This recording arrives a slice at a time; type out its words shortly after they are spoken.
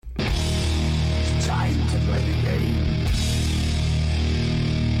play the game.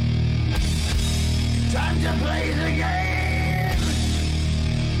 Time to play the game.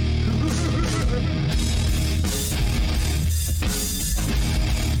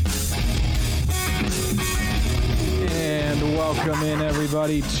 And welcome in,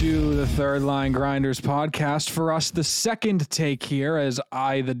 everybody, to the Third Line Grinders podcast. For us, the second take here, as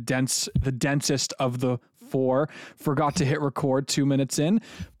I, the densest of the four, forgot to hit record 2 minutes in.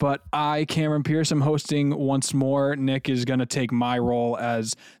 But I, Cameron Pierce, am hosting once more. Nick is going to take my role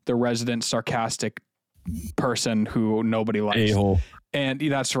as the resident sarcastic person who nobody likes. A-hole. And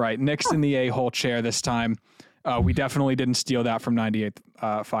that's right. Nick's in the a-hole chair this time. We definitely didn't steal that from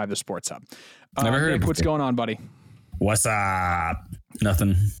 98.5 The Sports Hub. Never heard Nick, of what's it. going on, buddy? What's up?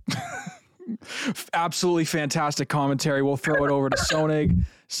 Nothing. Absolutely fantastic commentary. We'll throw it over to Sonig.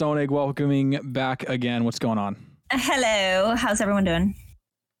 Sonig, welcoming back again. What's going on? Hello. How's everyone doing?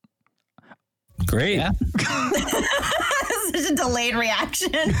 Great. Yeah. Such a delayed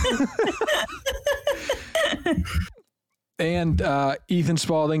reaction. And Ethan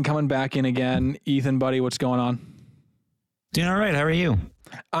Spalding coming back in again. Ethan, buddy, what's going on? Doing all right. How are you?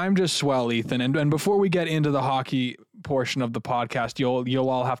 I'm just swell, Ethan. And before we get into the hockey portion of the podcast, you'll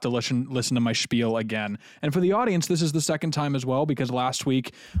all have to listen to my spiel again. And for the audience, this is the second time as well, because last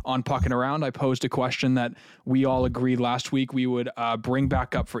week on Puckin' Around, I posed a question that we all agreed last week we would bring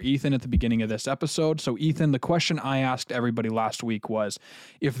back up for Ethan at the beginning of this episode. So Ethan, the question I asked everybody last week was,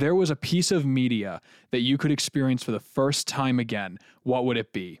 if there was a piece of media that you could experience for the first time again, what would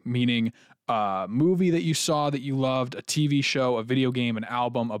it be? Meaning a movie that you saw that you loved, a TV show, a video game, an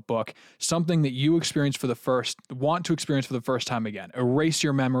album, a book, something that you want to experience for the first time again. Erase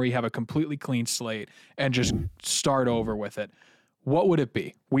your memory, have a completely clean slate, and just start over with it. What would it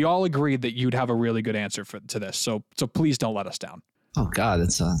be? We all agreed that you'd have a really good answer to this, so please don't let us down. Oh God,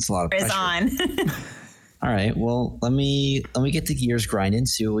 that's a lot of pressure. It's on. All right. Well, let me get the gears grinding.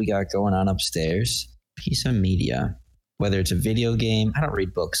 See what we got going on upstairs. Piece of media, whether it's a video game. I don't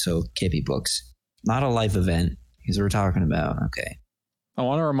read books, so can't be books. Not a life event, because we're talking about. Okay. I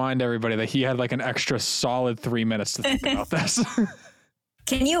want to remind everybody that he had like an extra solid 3 minutes to think about this.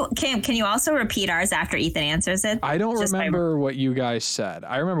 Can you also repeat ours after Ethan answers it? I don't remember what you guys said.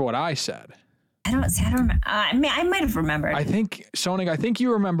 I remember what I said. I don't remember. I might have remembered. I think, Sonig, I think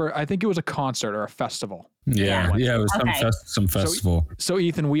you remember. I think it was a concert or a festival. Yeah, it was Okay. some festival. So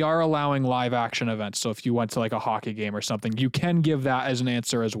Ethan, we are allowing live action events. So if you went to like a hockey game or something, you can give that as an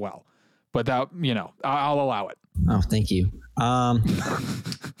answer as well. But that, I'll allow it. Oh, thank you. I'm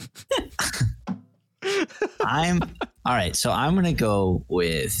all right. So I'm gonna go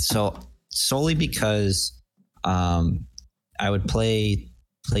with solely because I would play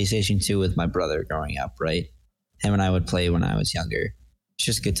PlayStation 2 with my brother growing up, right? Him and I would play when I was younger. It's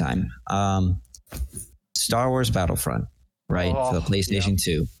just a good time. Star Wars Battlefront, right? For the PlayStation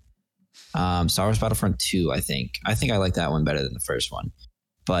 2. Star Wars Battlefront 2, I think I like that one better than the first one.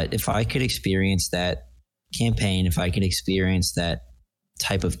 But if I could experience that campaign, if I could experience that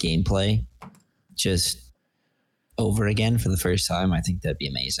type of gameplay just over again for the first time, I think that'd be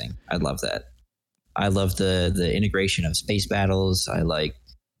amazing. I'd love that. I love the integration of space battles. I like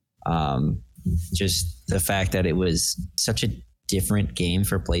just the fact that it was such a different game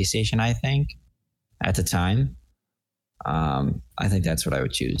for PlayStation, I think, at the time. I think that's what I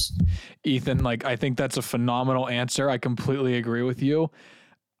would choose. Ethan, I think that's a phenomenal answer. I completely agree with you.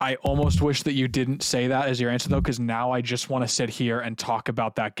 I almost wish that you didn't say that as your answer, though, because now I just want to sit here and talk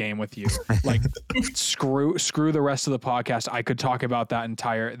about that game with you. Screw the rest of the podcast. I could talk about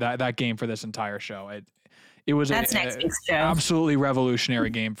that game for this entire show. It was next week's show. Absolutely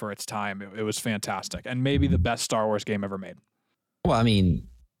revolutionary game for its time. It was fantastic, and maybe the best Star Wars game ever made. Well, I mean,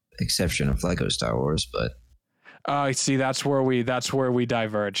 exception of Lego Star Wars, but see, that's where we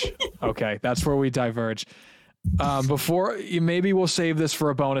diverge. Okay, that's where we diverge. Maybe we'll save this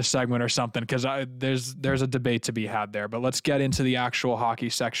for a bonus segment or something, because there's a debate to be had there. But let's get into the actual hockey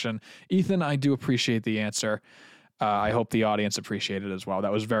section. Ethan, I do appreciate the answer. I hope the audience appreciated it as well.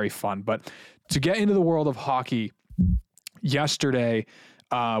 That was very fun. But to get into the world of hockey, yesterday,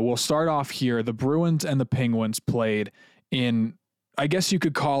 we'll start off here. The Bruins and the Penguins played in, I guess you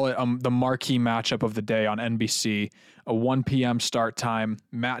could call it the marquee matchup of the day on NBC, a 1 p.m. start time,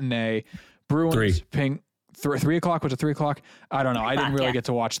 matinee. Bruins, 3 o'clock? Was it 3 o'clock? I don't know. I didn't really get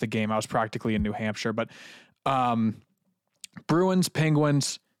to watch the game. I was practically in New Hampshire. But Bruins,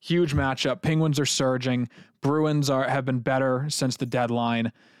 Penguins, huge matchup. Penguins are surging. Bruins have been better since the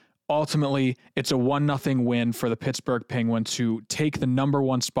deadline. Ultimately, it's a 1-0 win for the Pittsburgh Penguins, to take the number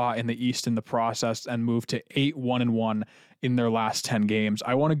one spot in the East in the process and move to 8-1-1 in their last 10 games.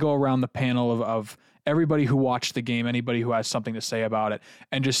 I want to go around the panel of everybody who watched the game, anybody who has something to say about it,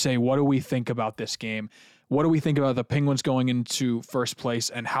 and just say, what do we think about this game? What do we think about the Penguins going into first place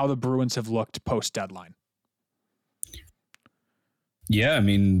and how the Bruins have looked post deadline? Yeah, I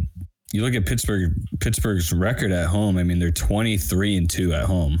mean, you look at Pittsburgh's record at home. I mean, they're 23-2 at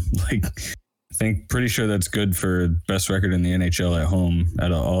home. Like, I think pretty sure that's good for best record in the NHL at home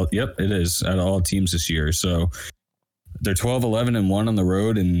out of all. Yep, it is out of all teams this year. So they're 12-11-1 on the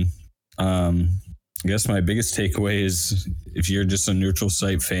road. And I guess my biggest takeaway is if you're just a neutral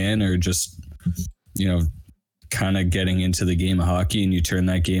site fan or just, kind of getting into the game of hockey and you turn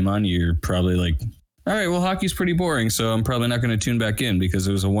that game on, you're probably like, all right, well, hockey's pretty boring, so I'm probably not going to tune back in because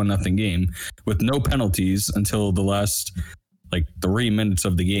it was a 1-0 game with no penalties until the last 3 minutes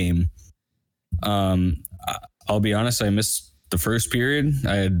of the game. I'll be honest, I missed the first period.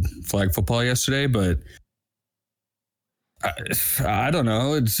 I had flag football yesterday, but I don't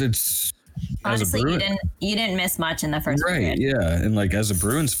know. It's honestly, you didn't miss much in the first period. Right, yeah. And as a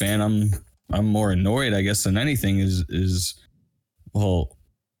Bruins fan, I'm more annoyed, I guess, than anything is well,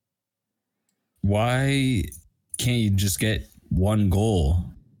 why can't you just get one goal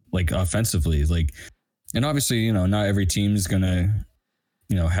offensively? And obviously, not every team is going to,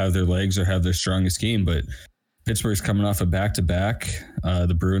 have their legs or have their strongest game, but Pittsburgh's coming off a back-to-back.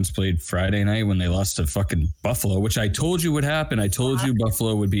 The Bruins played Friday night when they lost to fucking Buffalo, which I told you would happen. I told you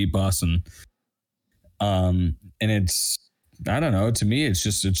Buffalo would beat Boston. And I don't know. To me, it's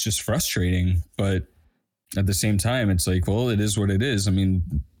just frustrating. But at the same time, it's well, it is what it is. I mean,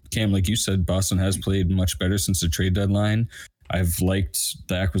 Cam, like you said, Boston has played much better since the trade deadline. I've liked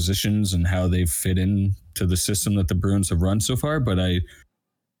the acquisitions and how they've fit in to the system that the Bruins have run so far. But I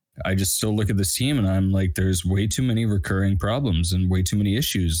just still look at this team and I'm like, there's way too many recurring problems and way too many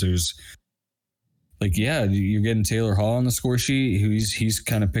issues. There's you're getting Taylor Hall on the score sheet. He's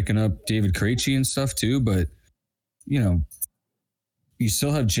kind of picking up David Krejci and stuff too. But, you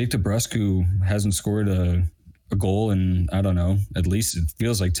still have Jake DeBrusk, who hasn't scored a goal in, I don't know, at least it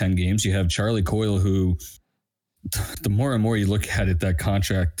feels like 10 games. You have Charlie Coyle, who the more and more you look at it, that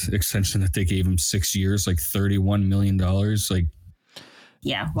contract extension that they gave him 6 years, $31 million,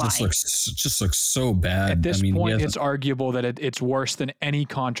 yeah, why? Just looks so bad. At this point, it's arguable that it's worse than any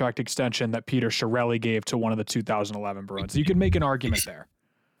contract extension that Peter Chiarelli gave to one of the 2011 Bruins. You could make an argument there.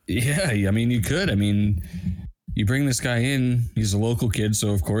 Yeah, I mean, you could. I mean, you bring this guy in, he's a local kid,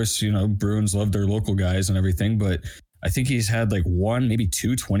 so of course, Bruins love their local guys and everything, but I think he's had one, maybe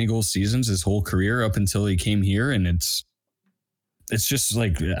two 20-goal seasons his whole career up until he came here, and it's just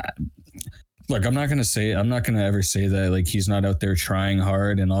look, I'm not going to ever say that he's not out there trying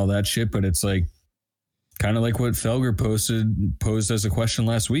hard and all that shit, but it's kind of like what Felger posed as a question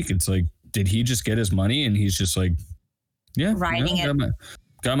last week. It's did he just get his money and he's just yeah, riding it,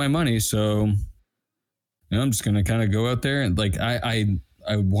 got my money, so I'm just going to kind of go out there and I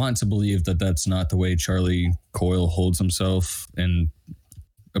want to believe that that's not the way Charlie Coyle holds himself and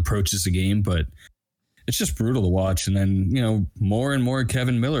approaches the game, but it's just brutal to watch. And then, more and more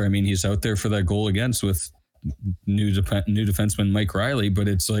Kevin Miller. I mean, he's out there for that goal against with new defenseman Mike Riley, but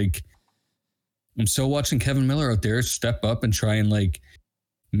it's I'm still watching Kevin Miller out there step up and try and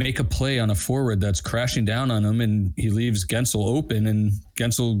make a play on a forward that's crashing down on him, and he leaves Gensel open, and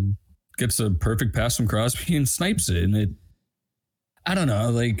Gensel gets a perfect pass from Crosby and snipes it. And I don't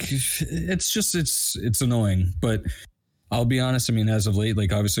know, it's annoying, but I'll be honest. I mean, as of late,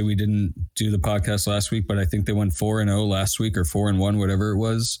 obviously we didn't do the podcast last week, but I think they went 4-0 last week or 4-1, whatever it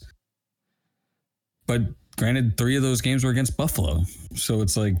was. But granted, 3 of those games were against Buffalo. So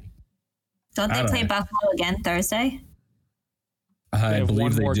it's don't they play Buffalo again Thursday? I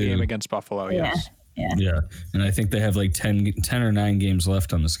believe they do. One more game against Buffalo, yes. Yeah. And I think they have 10 or 9 games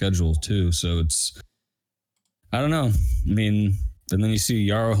left on the schedule too. So it's, I don't know. I mean, and then you see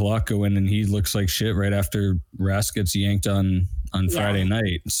Jaro Halak go in and he looks like shit right after Rask gets yanked on Friday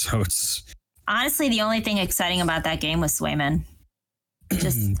night. So it's honestly the only thing exciting about that game was Swayman. I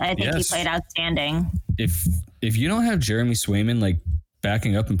think he played outstanding. If you don't have Jeremy Swayman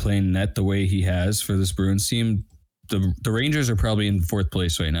backing up and playing net the way he has for this Bruins team, the Rangers are probably in 4th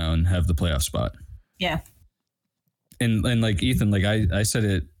place right now and have the playoff spot. Yeah. And Ethan, I said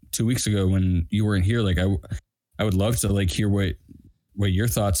it 2 weeks ago when you weren't here, I would love to hear what your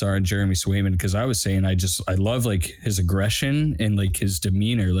thoughts are on Jeremy Swayman, because I was saying I love his aggression and his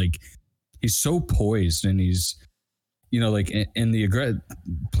demeanor. He's so poised, and he's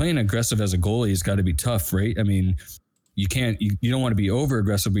playing aggressive as a goalie has got to be tough, right? I mean, you don't want to be over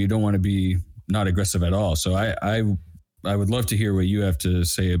aggressive, but you don't want to be not aggressive at all. So I would love to hear what you have to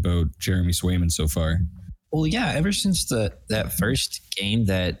say about Jeremy Swayman so far. Well, yeah, ever since that first game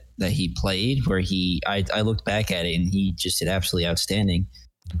that he played, where I looked back at it and he just did absolutely outstanding.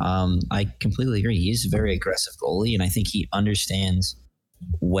 I completely agree. He's a very aggressive goalie, and I think he understands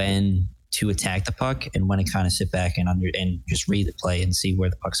when to attack the puck and when to kind of sit back and just read the play and see where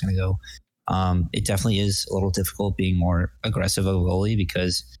the puck's going to go. It definitely is a little difficult being more aggressive of a goalie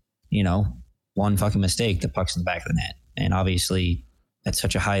because, one fucking mistake, the puck's in the back of the net. And obviously, at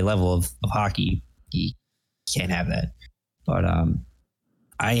such a high level of hockey, you can't have that. But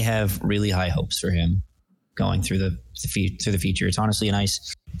I have really high hopes for him going through the future. It's honestly a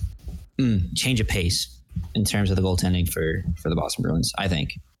nice change of pace in terms of the goaltending for the Boston Bruins, I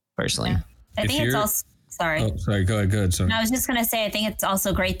think, personally. Yeah. I think it's also... Sorry. Oh, sorry. Go ahead. Sorry. No, I was just going to say, I think it's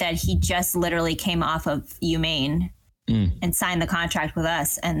also great that he just literally came off of UMaine and signed the contract with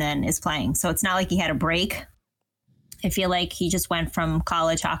us and then is playing. So it's not like he had a break. I feel like he just went from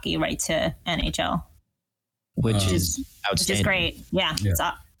college hockey right to NHL. Which is outstanding. Which is great. Yeah. It's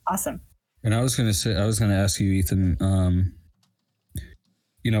awesome. And I was going to ask you, Ethan,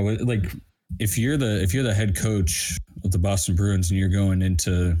 like if you're the head coach of the Boston Bruins and you're going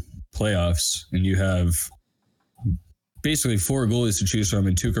into playoffs and you have basically 4 goalies to choose from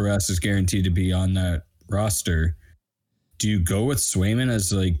and Tuukka Rask is guaranteed to be on that roster, do you go with Swayman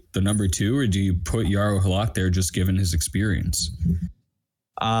as like the number 2 or do you put Jaro Halak there just given his experience?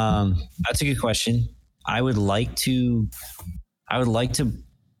 That's a good question. I would like to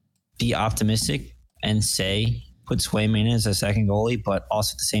be optimistic and say put Swayman as a second goalie, but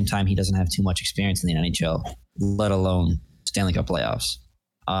also at the same time, he doesn't have too much experience in the NHL, let alone Stanley Cup playoffs.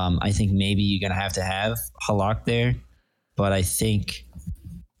 I think maybe you're going to have Halak there, but I think,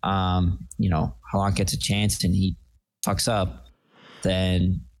 Halak gets a chance and he fucks up,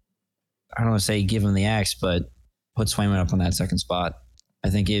 then I don't want to say give him the axe, but put Swayman up on that second spot. I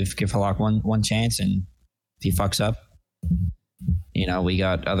think give Halak one chance, and if he fucks up, we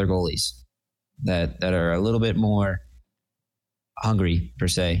got other goalies that are a little bit more hungry per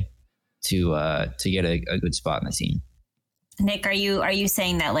se to get a good spot in the team. Nick, are you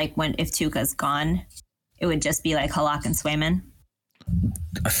saying that like if Tuukka's gone, it would just be like Halak and Swayman?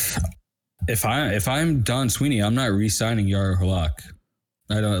 If I'm Don Sweeney, I'm not re-signing Jaro Halak.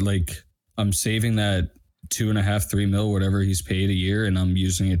 I'm saving that 2.5-3 mil, whatever he's paid a year, and I'm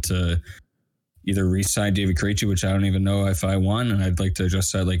using it to either re-sign David Krejci, which I don't even know if I want, and I'd like to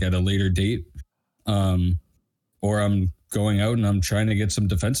adjust that like at a later date. Or I'm going out and I'm trying to get some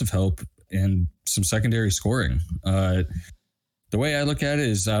defensive help and some secondary scoring. The way I look at it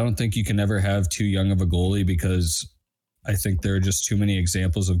is I don't think you can ever have too young of a goalie because I think there are just too many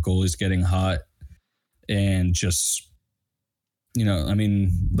examples of goalies getting hot and just,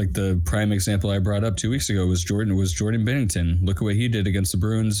 like the prime example I brought up 2 weeks ago was Jordan Binnington. Look at what he did against the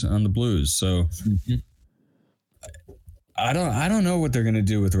Bruins on the Blues. So I don't know what they're going to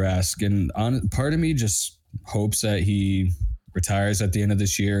do with Rask. And part of me just hopes that he retires at the end of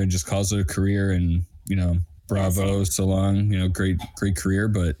this year and just calls it a career and, bravo, so long, great career.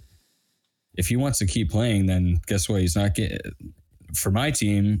 But if he wants to keep playing, then guess what? He's not getting for my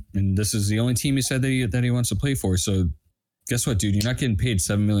team. And this is the only team he said that he wants to play for. So guess what, dude? You're not getting paid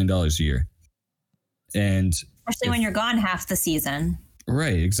 $7 million a year. And especially when you're gone half the season.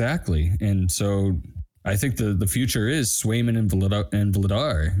 Right. Exactly. And so I think the future is Swayman and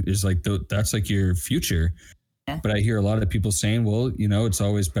Vladar is like, that's like your future. Yeah. But I hear a lot of people saying, well, it's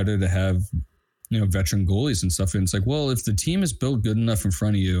always better to have, veteran goalies and stuff. And it's like, well, if the team is built good enough in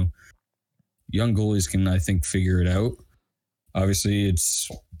front of you, young goalies can, I think, figure it out. Obviously,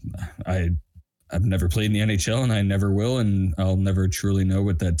 I've never played in the NHL and I never will, and I'll never truly know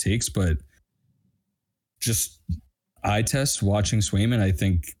what that takes. But just eye test watching Swayman, I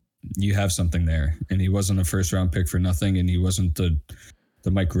think you have something there. And he wasn't a first round pick for nothing, and he wasn't the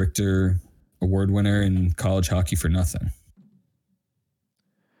Mike Richter award winner in college hockey for nothing.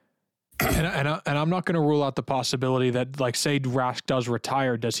 And I'm not going to rule out the possibility that, like, say Rask does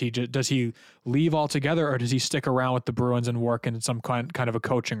retire, does he leave altogether, or does he stick around with the Bruins and work in some kind of a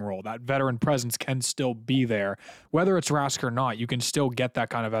coaching role? That veteran presence can still be there, whether it's Rask or not. You can still get that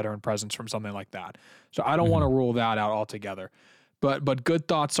kind of veteran presence from something like that. So I don't want to rule that out altogether. But good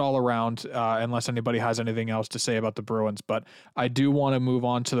thoughts all around, unless anybody has anything else to say about the Bruins. But I do want to move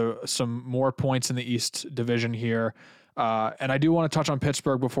on to some more points in the East Division here. And I do want to touch on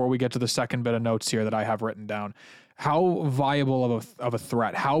Pittsburgh before we get to the second bit of notes here that I have written down. How viable of a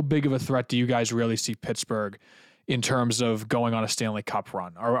threat, how big of a threat do you guys really see Pittsburgh in terms of going on a Stanley Cup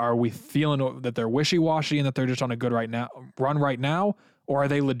run? Are we feeling that they're wishy-washy and that they're just on a good run right now, or are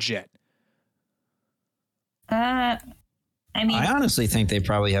they legit? I honestly think they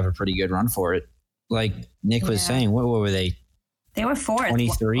probably have a pretty good run for it. like Nick was saying, what were they? They were fourth.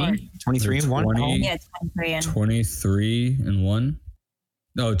 23 and 1? Yeah, 23 and 23 and 1.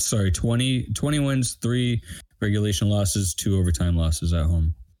 No, sorry, 20 wins, 3 regulation losses, 2 overtime losses at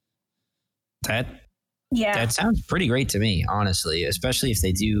home. That sounds pretty great to me, honestly, especially if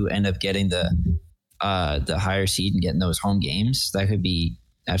they do end up getting the higher seed and getting those home games. That could be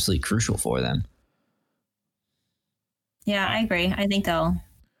absolutely crucial for them. Yeah, I agree. I think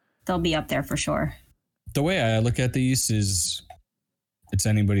they'll be up there for sure. The way I look at the East is it's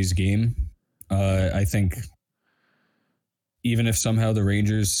anybody's game. I think even if somehow the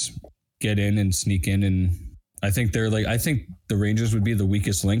Rangers get in and sneak in, and I think the Rangers would be the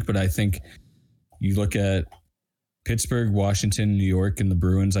weakest link, but I think you look at Pittsburgh, Washington, New York, and the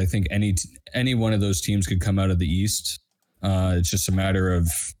Bruins. I think any one of those teams could come out of the East. It's just a matter of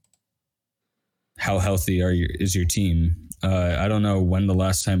how healthy is your team. I don't know when the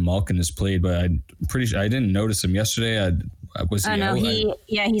last time Malkin has played, but I'm pretty sure I didn't notice him yesterday. Was he out?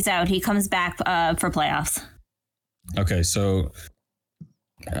 He's out. He comes back for playoffs. Okay, so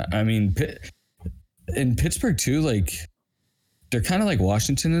I mean, in Pittsburgh too, like they're kind of like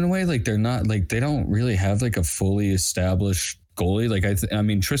Washington in a way. Like they're not like they don't really have like a fully established goalie. Like I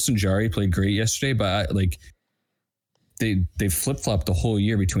mean, Tristan Jarry played great yesterday, but they flip flopped the whole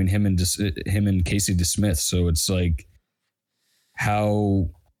year between him and Casey DeSmith. So it's like so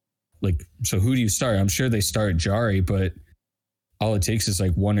who do you start? I'm sure they start Jarry, but all it takes is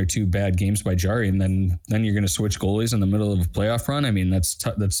like 1 or 2 bad games by Jarry, and then you're going to switch goalies in the middle of a playoff run. I mean, that's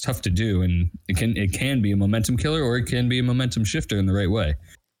tough to do, and it can be a momentum killer, or it can be a momentum shifter in the right way.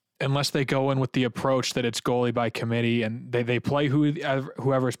 Unless they go in with the approach that it's goalie by committee, and they play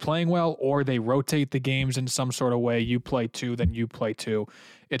whoever's playing well, or they rotate the games in some sort of way. You play 2, then you play 2.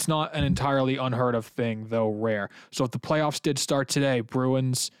 It's not an entirely unheard of thing, though rare. So if the playoffs did start today,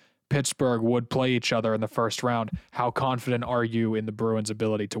 Bruins, Pittsburgh would play each other in the first round. How confident are you in the Bruins'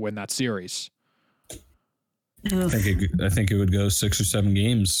 ability to win that series? I think it would go 6 or 7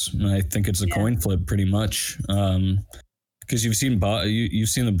 games. I think it's a coin flip pretty much. Because you've seen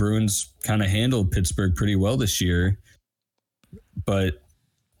the Bruins kind of handle Pittsburgh pretty well this year, but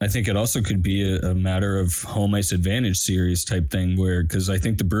I think it also could be a matter of home ice advantage series type thing, because I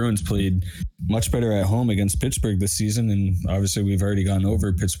think the Bruins played much better at home against Pittsburgh this season, and obviously we've already gone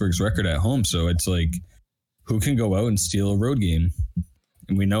over Pittsburgh's record at home, so it's like who can go out and steal a road game,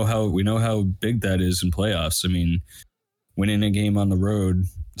 and we know how big that is in playoffs. I mean, winning a game on the road,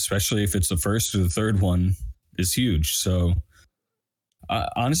 especially if it's the first or the third one, is huge. So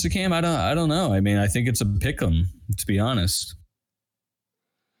honestly, Cam, I don't know. I mean, I think it's a pick 'em, to be honest.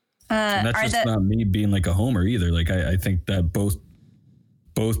 And that's just not me being like a homer either. Like I think that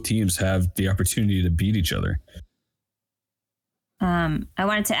both teams have the opportunity to beat each other. I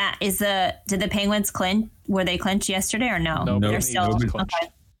wanted to ask: did the Penguins clinch? Were they clinched yesterday or no? They're still clinched.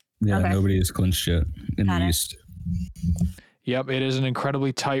 Okay. Yeah, Okay. Nobody has clinched yet in the East. Yep, it is an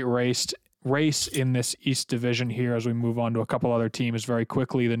incredibly tight race in this East Division here as we move on to a couple other teams very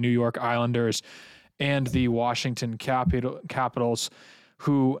quickly. The New York Islanders and the Washington Capitals,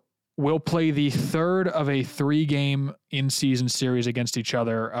 who will play the third of a 3-game in-season series against each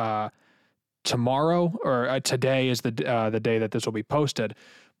other tomorrow, or today is the day that this will be posted.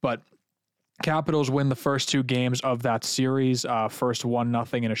 But Capitals win the first 2 games of that series, first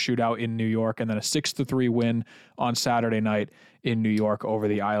 1-0 in a shootout in New York, and then a 6-3 win on Saturday night in New York over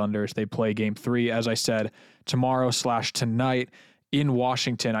the Islanders. They play game 3, as I said, tomorrow/tonight in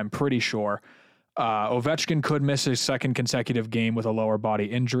Washington, I'm pretty sure. Ovechkin could miss his second consecutive game with a lower body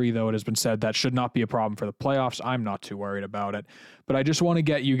injury, though it has been said that should not be a problem for the playoffs. I'm not too worried about it. But I just want to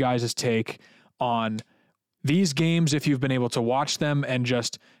get you guys' take on these games, if you've been able to watch them, and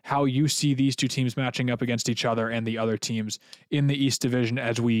just how you see these 2 teams matching up against each other and the other teams in the East Division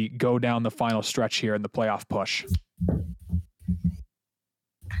as we go down the final stretch here in the playoff push.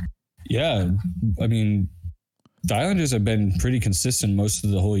 Yeah, I mean, the Islanders have been pretty consistent most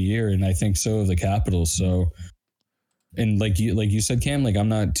of the whole year, and I think so have the Capitals. So, and like you said, Cam, like I'm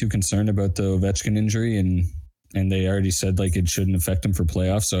not too concerned about the Ovechkin injury, and they already said like it shouldn't affect him for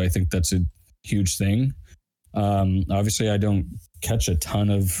playoffs. So I think that's a huge thing. Obviously, I don't catch a ton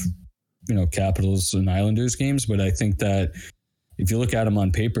of Capitals and Islanders games, but I think that if you look at them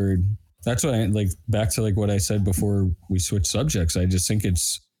on paper, that's what I like. Back to like what I said before we switch subjects. I just think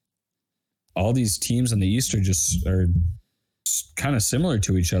it's all these teams in the East are kind of similar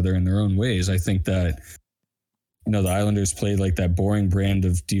to each other in their own ways. I think that, the Islanders played like that boring brand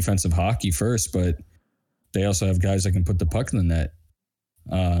of defensive hockey first, but they also have guys that can put the puck in the net.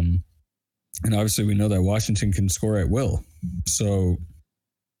 And obviously we know that Washington can score at will. So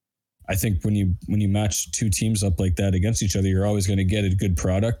I think when you match two teams up like that against each other, you're always going to get a good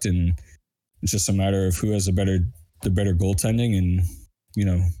product, and it's just a matter of who has the better goaltending, and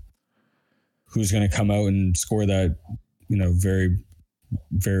who's going to come out and score that very,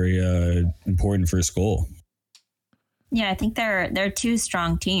 very important first goal. Yeah, I think they're two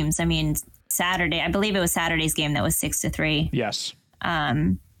strong teams. I mean, Saturday, I believe it was Saturday's game that was 6-3. Yes.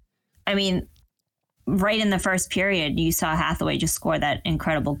 I mean, right in the first period, you saw Hathaway just score that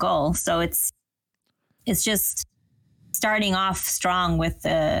incredible goal. So it's just starting off strong with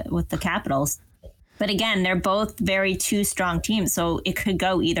the Capitals. But again, they're both two strong teams, so it could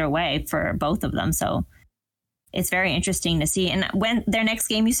go either way for both of them. So it's very interesting to see. And when their next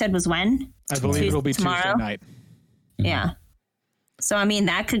game, you said, was when? I believe it'll be tomorrow? Tuesday night. Yeah. So I mean,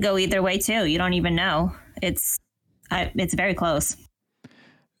 that could go either way too. You don't even know. It's very close.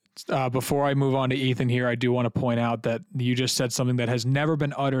 Before I move on to Ethan here, I do want to point out that you just said something that has never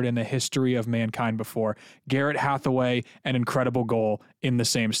been uttered in the history of mankind before. Garrett Hathaway, an incredible goal in the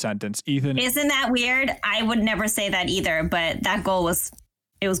same sentence. Ethan, isn't that weird? I would never say that either, but that goal was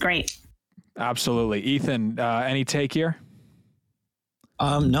great. Absolutely. Ethan, any take here?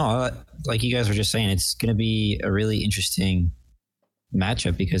 No, like you guys were just saying, it's going to be a really interesting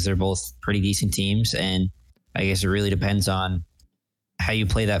matchup because they're both pretty decent teams, and I guess it really depends on how you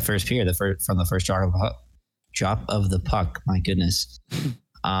play that first period, from the first drop of the puck. My goodness.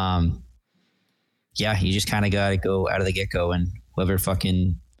 Yeah, you just kind of got to go out of the get-go, and whoever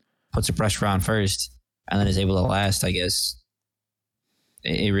fucking puts the pressure on first and then is able to last, I guess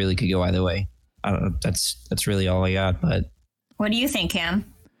it really could go either way. I don't know. That's really all I got. But what do you think,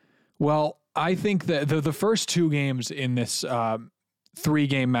 Cam? Well, I think that the first two games in this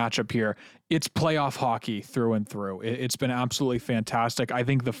 3-game matchup here, it's playoff hockey through and through. It's been absolutely fantastic. I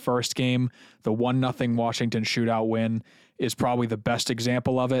think the first game, the 1-0 Washington shootout win, is probably the best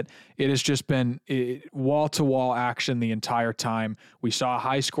example of it. It has just been wall-to-wall action the entire time. We saw a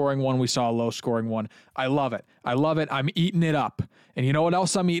high-scoring one. We saw a low-scoring one. I love it. I'm eating it up. And you know what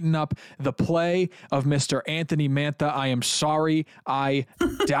else I'm eating up? The play of Mr. Anthony Mantha. I am sorry I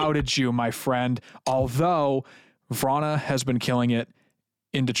doubted you, my friend, although Vrana has been killing it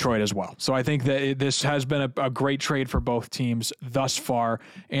in Detroit as well. So I think that this has been a great trade for both teams thus far.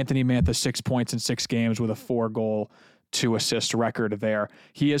 Anthony Mantha, 6 points in 6 games with a 4-goal, 2-assist record there.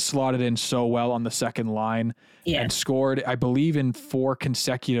 He has slotted in so well on the second line and scored, I believe, in 4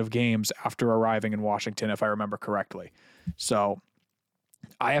 consecutive games after arriving in Washington, if I remember correctly. So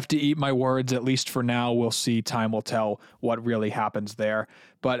I have to eat my words, at least for now. We'll see. Time will tell what really happens there.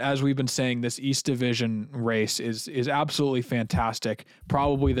 But as we've been saying, this East Division race is absolutely fantastic.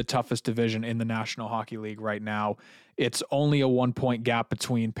 Probably the toughest division in the National Hockey League right now. It's only a 1-point gap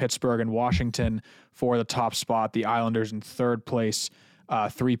between Pittsburgh and Washington for the top spot. The Islanders in third place,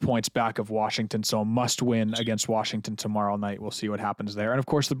 3 points back of Washington. So a must win against Washington tomorrow night. We'll see what happens there. And of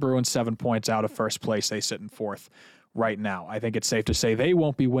course, the Bruins 7 points out of first place. They sit in fourth right now. I think it's safe to say they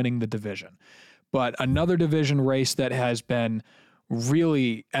won't be winning the division. But another division race that has been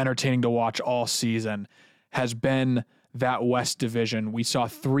really entertaining to watch all season has been that West Division. We saw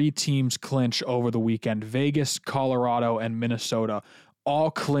 3 teams clinch over the weekend. Vegas, Colorado, and Minnesota all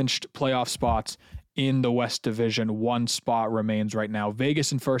clinched playoff spots in the West Division. 1 spot remains right now.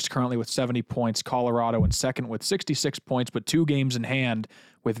 Vegas in first currently with 70 points. Colorado in second with 66 points, but 2 games in hand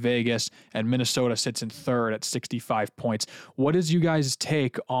with Vegas, and Minnesota sits in third at 65 points. What is you guys'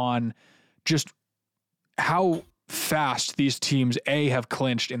 take on just how fast these teams have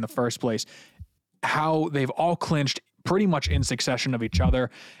clinched in the first place, how they've all clinched pretty much in succession of each other,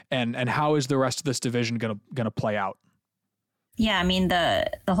 and how is the rest of this division gonna play out? Yeah, I mean, the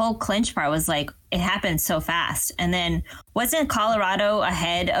whole clinch part was like, it happened so fast. And then wasn't Colorado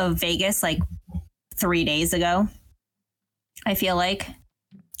ahead of Vegas like 3 days ago? I feel like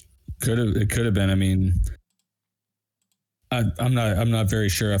it could have been. I mean, I'm not very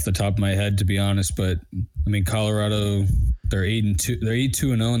sure off the top of my head, to be honest, but I mean, Colorado, they're 8-2. They're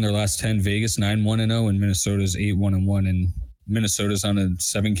 8-2-0 in their last 10. Vegas 9-1-0, and Minnesota's 8-1-1. And Minnesota's on a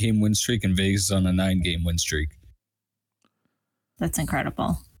 7-game win streak, and Vegas is on a 9-game win streak. That's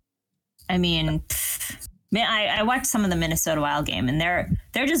incredible. I mean, man, I watched some of the Minnesota Wild game, and they're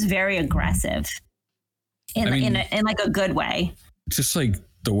just very aggressive in like a good way. Just like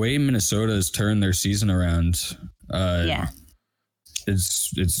the way Minnesota has turned their season around.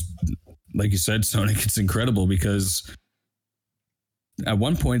 It's like you said, Sonic, it's incredible because at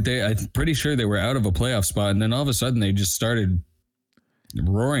one point I'm pretty sure they were out of a playoff spot, and then all of a sudden they just started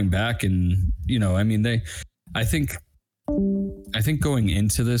roaring back. And I mean, I think going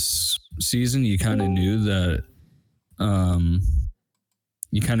into this season, you kind of knew that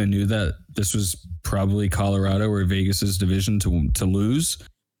you kind of knew that this was probably Colorado or Vegas's division to lose.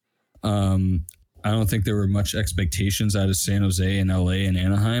 I don't think there were much expectations out of San Jose and LA and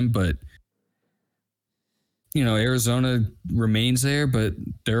Anaheim, but Arizona remains there, but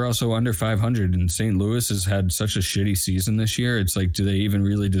they're also under 500, and St. Louis has had such a shitty season this year. It's like, do they even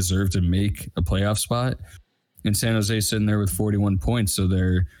really deserve to make a playoff spot? And San Jose sitting there with 41 points, so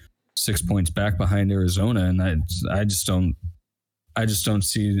they're 6 points back behind Arizona, and I just don't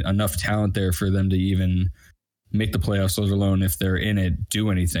see enough talent there for them to even make the playoffs, let alone if they're in it,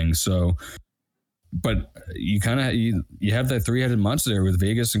 do anything. So, but you kind of you have that three-headed monster there with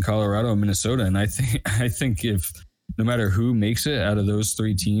Vegas and Colorado and Minnesota, and I think if no matter who makes it out of those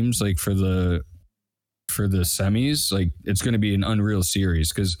three teams, like for the semis, like it's going to be an unreal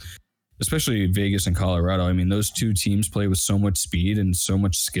series, because especially Vegas and Colorado, I mean, those two teams play with so much speed and so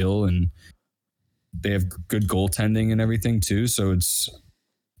much skill, and they have good goaltending and everything too. So it's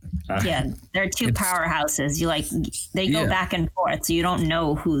they're two powerhouses. They go back and forth, so you don't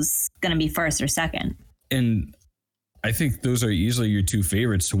know who's going to be first or second. And I think those are easily your two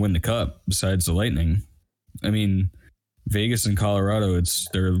favorites to win the cup besides the Lightning. I mean, Vegas and Colorado,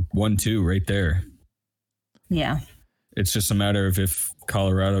 they're 1-2 right there. Yeah. It's just a matter of if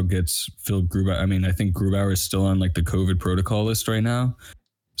Colorado gets Phil Grubauer. I mean, I think Grubauer is still on like the COVID protocol list right now,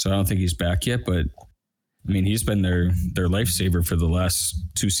 so I don't think he's back yet, but I mean, he's been their lifesaver for the last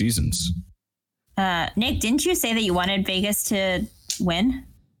two seasons. Nick, didn't you say that you wanted Vegas to win?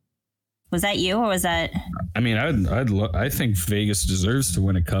 Was that you, or was that? I mean, I think Vegas deserves to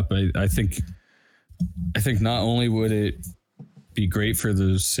win a cup. I think not only would it be great for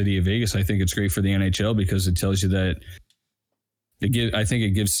the city of Vegas, I think it's great for the NHL, because it tells you that I think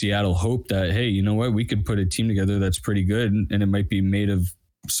it gives Seattle hope that, hey, you know what, we could put a team together that's pretty good, and it might be made of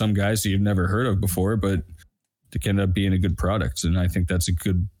some guys that you've never heard of before, but they can end up being a good product. And I think that's a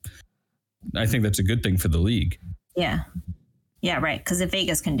good thing for the league. Yeah. Yeah, right. Because if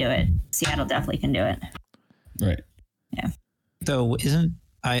Vegas can do it, Seattle definitely can do it. Right. Yeah. So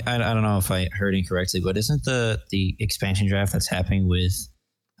I don't know if I heard incorrectly, but isn't the expansion draft that's happening with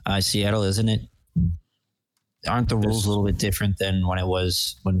Seattle, isn't it? Aren't the rules a little bit different than when it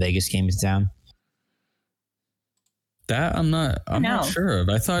was when Vegas came to town? That I'm not sure of.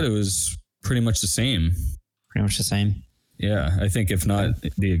 I thought it was pretty much the same. Pretty much the same. Yeah, I think if not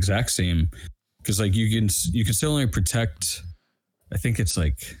the exact same, because like you can still only protect, I think it's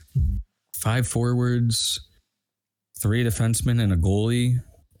like 5 forwards, 3 defensemen, and a goalie,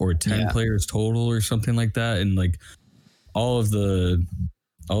 or 10 players total, or something like that, and like all the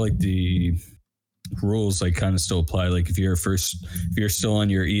rules like kind of still apply. Like if you're still on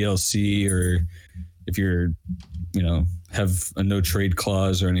your ELC, or if you're have a no trade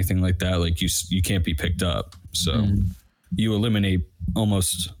clause or anything like that, like you can't be picked up. So you eliminate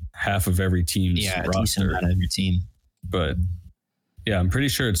almost half of every team's roster. A decent amount of your team. But yeah, I'm pretty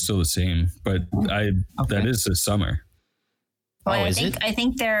sure it's still the same. But that is this summer. Well, I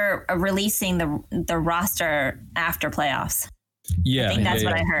think they're releasing the roster after playoffs. Yeah, I think that's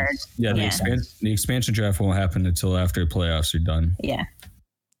what I heard. Yeah, the expansion draft won't happen until after playoffs are done. Yeah.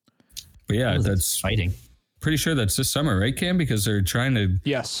 But yeah, that's fighting. Pretty sure that's this summer, right, Cam? Because they're trying to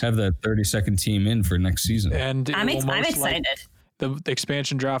have that 32nd team in for next season. And I'm excited. The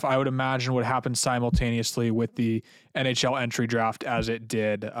expansion draft, I would imagine, would happen simultaneously with the NHL entry draft, as it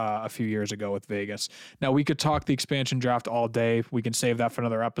did a few years ago with Vegas. Now, we could talk the expansion draft all day. We can save that for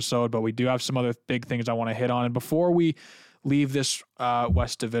another episode, but we do have some other big things I want to hit on. And before we leave this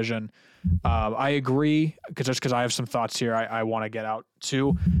West Division, I agree, because I have some thoughts here I want to get out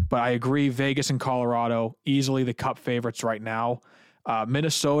too, but I agree Vegas and Colorado, easily the cup favorites right now.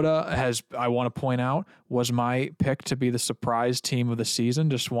 Minnesota I want to point out, was my pick to be the surprise team of the season.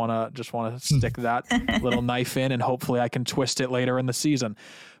 Just want to stick that little knife in, and hopefully I can twist it later in the season.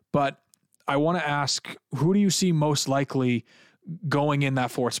 But I want to ask, who do you see most likely going in that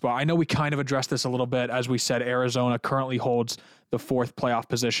 4th spot? I know we kind of addressed this a little bit. As we said, Arizona currently holds the 4th playoff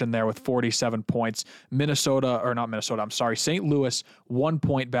position there with 47 points. St. Louis 1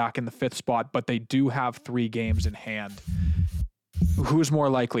 point back in the 5th spot, but they do have 3 games in hand. Who's more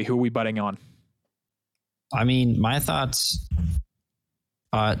likely? Who are we betting on? I mean, my thoughts,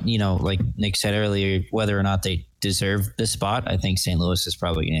 like Nick said earlier, whether or not they deserve the spot, I think St. Louis is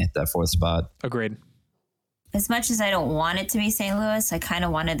probably going to hit that 4th spot. Agreed. As much as I don't want it to be St. Louis, I kind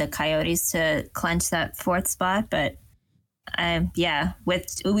of wanted the Coyotes to clinch that 4th spot. But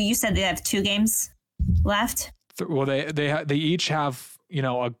you said they have 2 games left. Well, they each have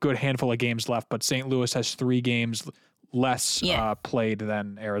a good handful of games left, but St. Louis has 3 games less played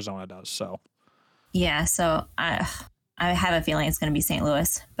than Arizona does. So yeah, so I I have a feeling it's going to be St.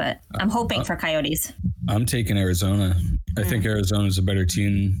 Louis, but I'm hoping for Coyotes. I'm taking Arizona. I think Arizona is a better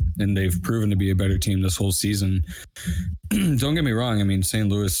team, and they've proven to be a better team this whole season. Don't get me wrong. I mean, St.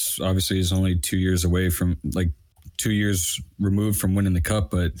 Louis obviously is only 2 years away from, like, 2 years removed from winning the cup,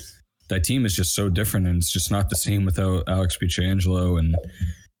 but that team is just so different, and it's just not the same without Alex Pietrangelo. And,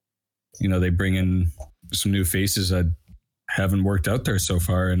 you know, they bring in some new faces that haven't worked out there so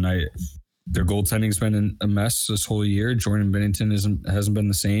far. And their goaltending's been a mess this whole year. Jordan Binnington hasn't been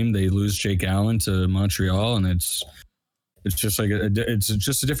the same. They lose Jake Allen to Montreal, and it's just like it's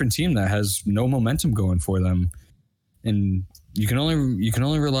just a different team that has no momentum going for them. And you can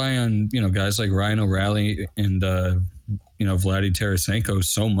only rely on, you know, guys like Ryan O'Reilly and you know, Vladdy Tarasenko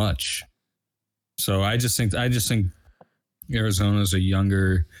so much. So I just think Arizona is a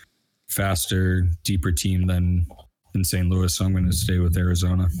younger, faster, deeper team than St. Louis, so I'm going to stay with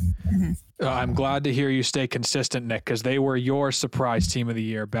Arizona. I'm glad to hear you stay consistent, Nick, because they were your surprise team of the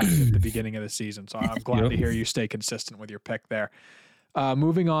year back at the beginning of the season. So I'm glad to hear you stay consistent with your pick there.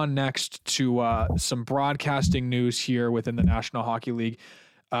 Moving on next to some broadcasting news here within the National Hockey League.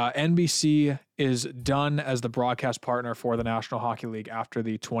 NBC is done as the broadcast partner for the National Hockey League after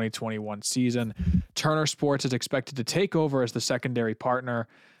the 2021 season. Turner Sports is expected to take over as the secondary partner.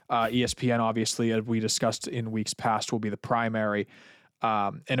 ESPN, obviously, as we discussed in weeks past, will be the primary.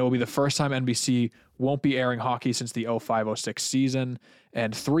 And it will be the first time NBC won't be airing hockey since the 05-06 season.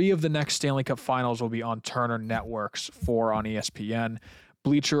 And 3 of the next Stanley Cup finals will be on Turner Networks, 4 on ESPN.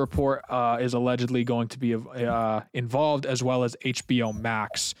 Bleacher Report is allegedly going to be involved, as well as HBO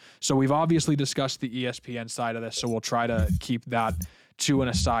Max. So we've obviously discussed the ESPN side of this, so we'll try to keep that to an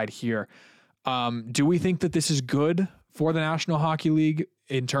aside here. Do we think that this is good for the National Hockey League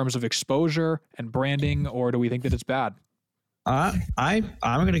in terms of exposure and branding, or do we think that it's bad? I'm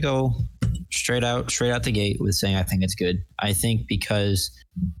going to go straight out the gate with saying I think it's good. I think because,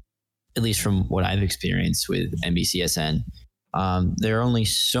 at least from what I've experienced with NBCSN, there are only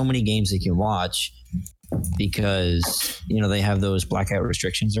so many games they can watch because, you know, they have those blackout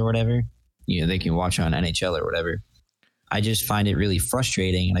restrictions or whatever. You know, they can watch on NHL or whatever. I just find it really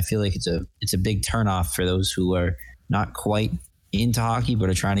frustrating, and I feel like it's a big turnoff for those who are not quite into hockey but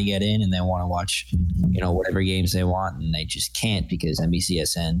are trying to get in and they want to watch, you know, whatever games they want, and they just can't because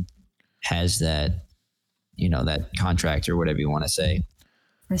NBCSN has that, you know, that contract or whatever you want to say.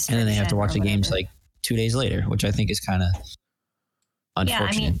 And then they have to watch the games like 2 days later, which I think is kind of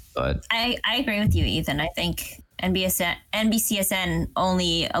unfortunate. Yeah, I mean, but I agree with you, Ethan. I think NBCSN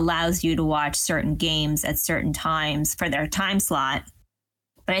only allows you to watch certain games at certain times for their time slot.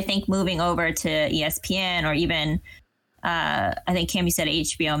 But I think moving over to ESPN or even I think Cami said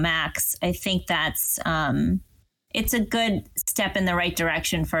HBO Max, I think that's it's a good step in the right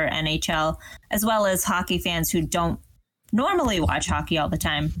direction for NHL, as well as hockey fans who don't normally watch hockey all the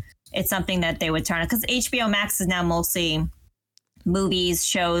time. It's something that they would turn on, because HBO Max is now mostly movies,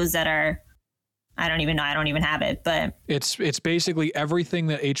 shows that are, I don't even know, I don't even have it, but it's basically everything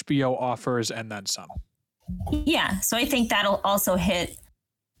that HBO offers and then some. Yeah, so I think that'll also hit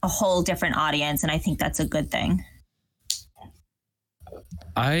a whole different audience, and I think that's a good thing.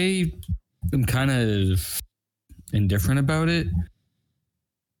 I am kind of indifferent about it.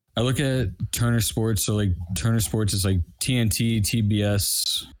 I look at Turner Sports. So like Turner Sports is like TNT,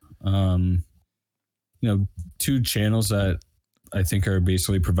 TBS, you know, 2 channels that I think are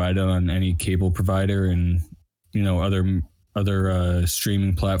basically provided on any cable provider and, you know, other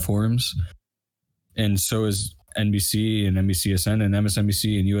streaming platforms. And so is NBC and NBCSN and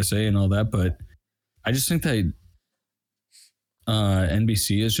MSNBC and USA and all that. But I just think that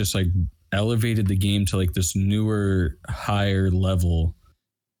NBC has just like elevated the game to like this newer, higher level.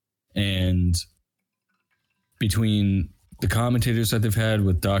 And between the commentators that they've had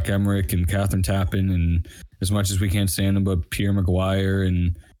with Doc Emmerich and Catherine Tappan, and as much as we can't stand them, but Pierre McGuire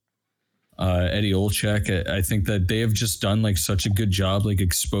and Eddie Olczyk, I think that they have just done like such a good job, like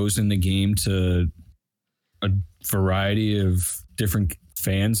exposing the game to a variety of different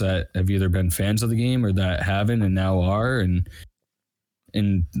fans that have either been fans of the game or that haven't and now are. And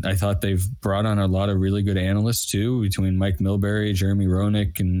I thought they've brought on a lot of really good analysts too, between Mike Milbury, Jeremy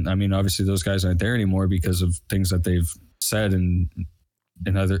Roenick. And I mean, obviously those guys aren't there anymore because of things that they've said and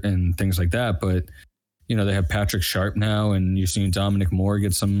things like that. But, you know, they have Patrick Sharp now, and you're seeing Dominic Moore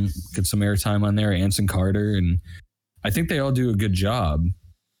get some airtime on there, Anson Carter. And I think they all do a good job.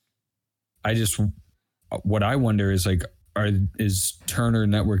 What I wonder is like, is Turner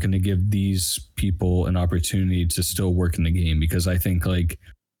Network going to give these people an opportunity to still work in the game? Because I think, like,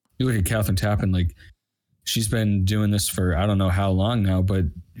 you look at Catherine Tappan, like, she's been doing this for I don't know how long now, but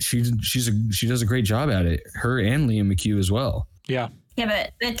she does a great job at it. Her and Liam McHugh as well. Yeah. Yeah,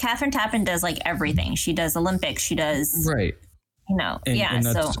 but Catherine Tappan does like everything. She does Olympics. She does right. You know, and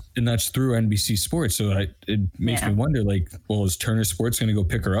that's through NBC Sports. So it makes me wonder, like, well, is Turner Sports going to go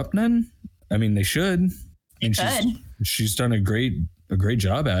pick her up then? I mean, they should. And she's done a great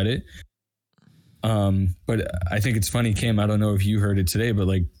job at it. But I think it's funny, Cam, I don't know if you heard it today, but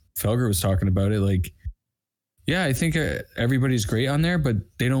like Felger was talking about it. Like, yeah, I think everybody's great on there, but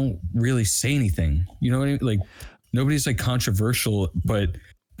they don't really say anything. You know what I mean? Like, nobody's like controversial, but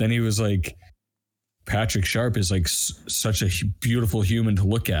then he was like, Patrick Sharp is like such a beautiful human to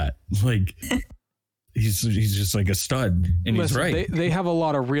look at. Like, he's just like a stud, and he's right. They have a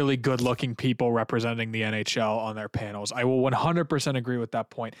lot of really good looking people representing the NHL on their panels. I will 100% agree with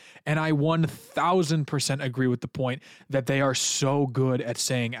that point. And I 1000% agree with the point that they are so good at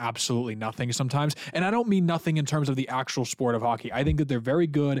saying absolutely nothing sometimes. And I don't mean nothing in terms of the actual sport of hockey. I think that they're very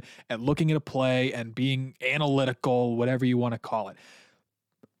good at looking at a play and being analytical, whatever you want to call it.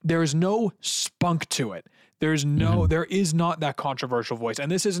 There is no spunk to it. There is not that controversial voice.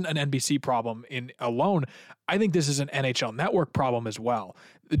 And this isn't an NBC problem alone. I think this is an NHL Network problem as well.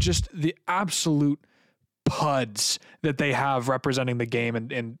 Just the absolute puds that they have representing the game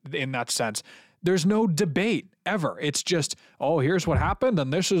in that sense. There's no debate ever. It's just, oh, here's what happened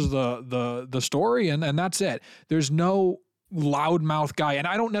and this is the story and that's it. There's no loudmouth guy. And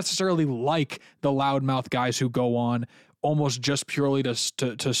I don't necessarily like the loudmouth guys who go on almost just purely to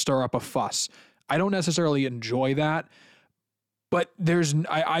stir up a fuss. I don't necessarily enjoy that, but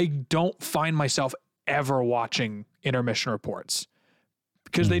I don't find myself ever watching intermission reports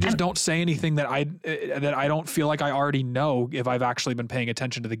because they just don't say anything that I don't feel like I already know if I've actually been paying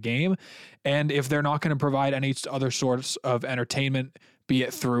attention to the game. And if they're not going to provide any other sorts of entertainment, be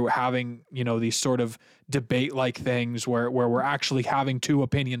it through having, you know, these sort of debate like things where we're actually having two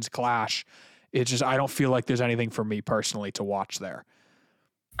opinions clash, it's just, I don't feel like there's anything for me personally to watch there.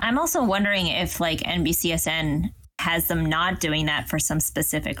 I'm also wondering if like NBCSN has them not doing that for some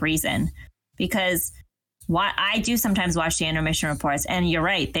specific reason, because I do sometimes watch the intermission reports and you're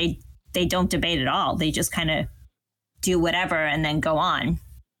right. They don't debate at all. They just kind of do whatever and then go on.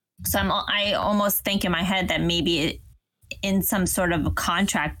 So I almost think in my head that maybe in some sort of a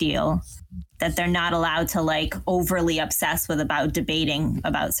contract deal that they're not allowed to like overly obsess with about debating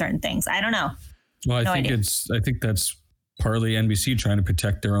about certain things. I don't know. Well, I think that's partly NBC trying to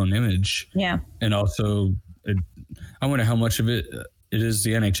protect their own image. Yeah. And also I wonder how much of it is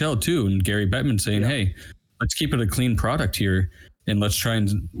the NHL too. And Gary Bettman saying, hey, let's keep it a clean product here. And let's try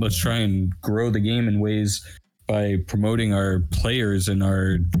and grow the game in ways by promoting our players and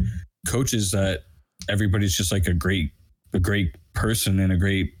our coaches that everybody's just like a great person and a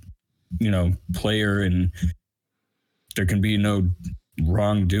great, you know, player, and there can be no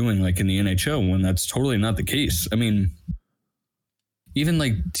wrongdoing like in the NHL when that's totally not the case. I mean, even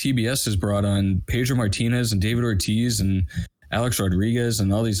like TBS has brought on Pedro Martinez and David Ortiz and Alex Rodriguez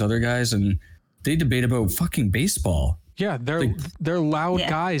and all these other guys, and they debate about fucking baseball. Yeah, they're loud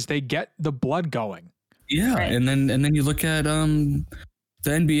guys. They get the blood going. Yeah, right. and then you look at the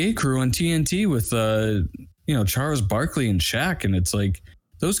NBA crew on TNT with you know, Charles Barkley and Shaq, and it's like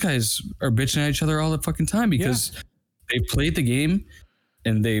those guys are bitching at each other all the fucking time because they've played the game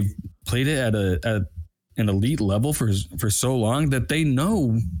and they've played it at an elite level for so long that they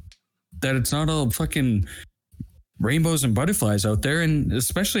know that it's not all fucking rainbows and butterflies out there, and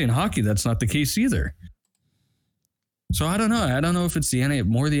especially in hockey, that's not the case either. So I don't know. I don't know if it's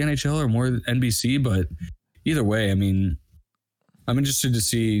more the NHL or more NBC, but either way, I mean, I'm interested to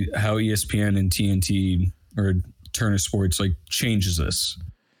see how ESPN and TNT or Turner Sports like changes this.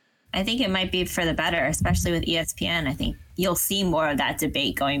 I think it might be for the better, especially with ESPN. I think you'll see more of that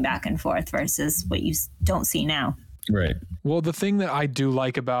debate going back and forth versus what you don't see now. Right. Well, the thing that I do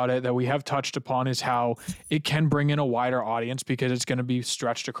like about it that we have touched upon is how it can bring in a wider audience because it's going to be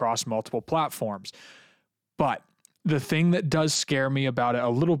stretched across multiple platforms. But the thing that does scare me about it a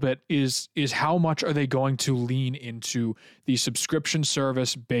little bit is how much are they going to lean into the subscription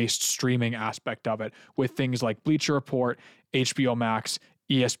service based streaming aspect of it with things like Bleacher Report, HBO Max,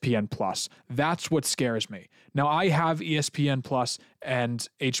 ESPN Plus. That's what scares me. Now I have ESPN Plus and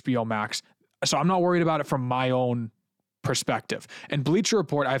HBO Max, so I'm not worried about it from my own perspective. And Bleacher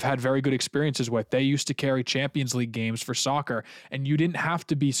Report, I've had very good experiences with. They used to carry Champions League games for soccer, and you didn't have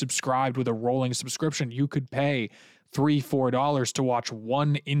to be subscribed with a rolling subscription. You could pay $3-4 to watch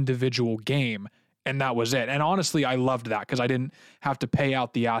one individual game, and that was it. And honestly, I loved that because I didn't have to pay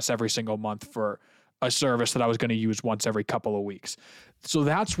out the ass every single month for a service that I was going to use once every couple of weeks. So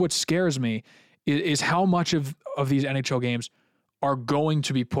that's what scares me is how much of these NHL games are going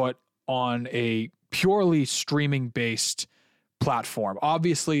to be put on a purely streaming based platform.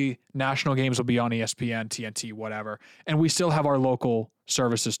 Obviously, national games will be on ESPN, TNT, whatever, and we still have our local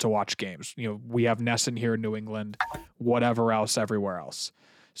services to watch games. You know, we have NESN here in New England, whatever else, everywhere else.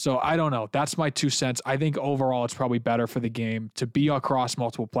 So I don't know. That's my 2 cents. I think overall it's probably better for the game to be across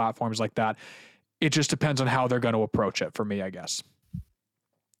multiple platforms like that. It just depends on how they're going to approach it for me, I guess.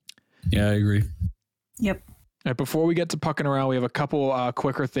 Yeah, I agree. Yep. Right, before we get to pucking around, we have a couple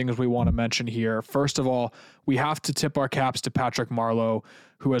quicker things we want to mention here. First of all, we have to tip our caps to Patrick Marleau,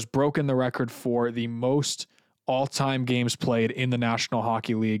 who has broken the record for the most all-time games played in the National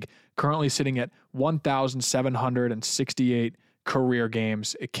Hockey League, currently sitting at 1,768 career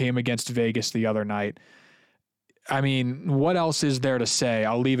games. It came against Vegas the other night. I mean, what else is there to say?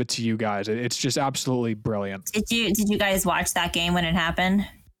 I'll leave it to you guys. It's just absolutely brilliant. Did you guys watch that game when it happened?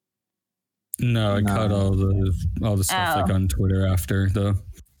 No, I caught all the stuff like on Twitter after though.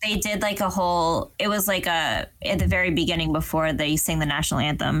 They did like it was like at the very beginning before they sang the national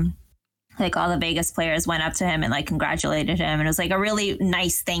anthem. Like all the Vegas players went up to him and like congratulated him. And it was like a really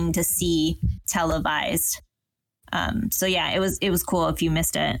nice thing to see televised. So yeah, it was cool if you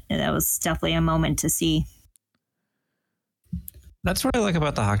missed it. That was definitely a moment to see. That's what I like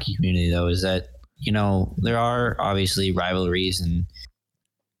about the hockey community though, is that, you know, there are obviously rivalries and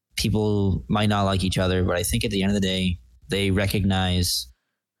people might not like each other, but I think at the end of the day, they recognize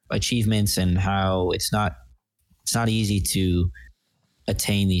achievements and how it's not easy to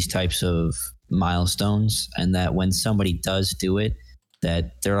attain these types of milestones, and that when somebody does do it,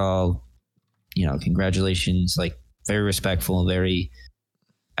 that they're all, you know, congratulations, like very respectful, very.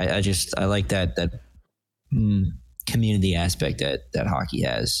 I like that community aspect that hockey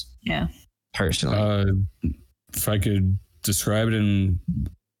has. Yeah. Personally, if I could describe it in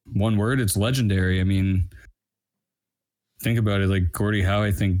one word, it's legendary. I mean, think about it. Like Gordie Howe,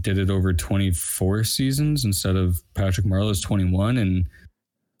 I think, did it over 24 seasons instead of Patrick Marleau's 21. And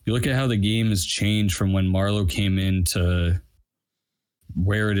you look at how the game has changed from when Marleau came in to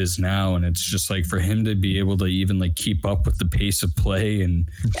where it is now. And it's just like for him to be able to even like keep up with the pace of play and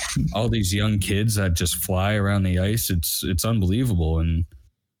all these young kids that just fly around the ice. It's unbelievable. And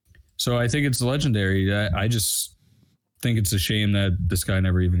so I think it's legendary. I just think it's a shame that this guy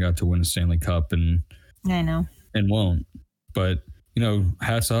never even got to win a Stanley Cup and I know and won't. But, you know,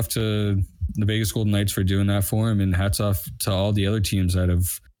 hats off to the Vegas Golden Knights for doing that for him, and hats off to all the other teams that have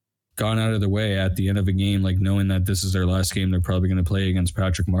gone out of their way at the end of a game, like knowing that this is their last game they're probably going to play against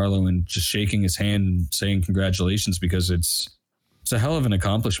Patrick Marleau, and just shaking his hand and saying congratulations, because it's a hell of an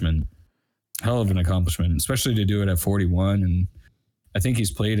accomplishment, especially to do it at 41. And I think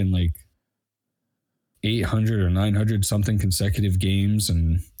he's played in like 800 or 900 something consecutive games.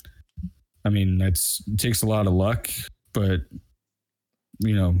 And I mean, it takes a lot of luck, but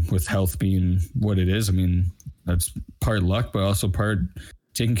you know, with health being what it is, I mean, that's part luck, but also part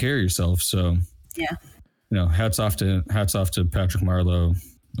taking care of yourself. So yeah, you know, hats off to Patrick Marleau.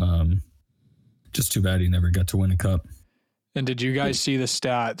 Just too bad he never got to win a cup. And did you guys see the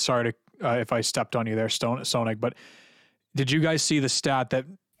stat? Sorry to if I stepped on you there, Sonik, but did you guys see the stat that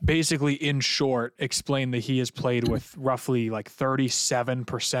basically, in short, explained that he has played with roughly like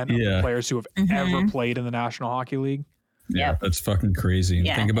 37% of the players who have ever played in the National Hockey League? Yeah, that's fucking crazy.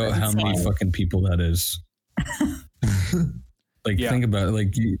 Yeah, think about how many fucking people that is. Think about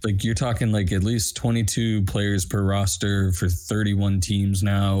it. You're talking like at least 22 players per roster for 31 teams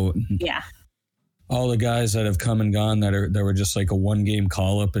now. Yeah. All the guys that have come and gone that were just like a one game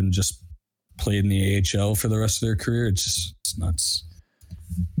call up and just played in the AHL for the rest of their career. It's nuts.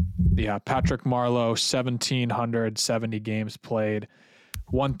 Yeah, Patrick Marleau, 1,770 games played,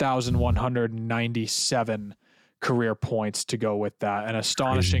 1,197 career points to go with that. An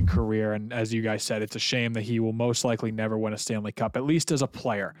astonishing career. And as you guys said, it's a shame that he will most likely never win a Stanley Cup, at least as a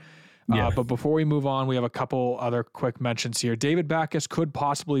player. Yeah. But before we move on, we have a couple other quick mentions here. David Backes could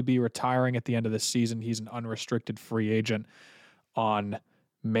possibly be retiring at the end of the season. He's an unrestricted free agent on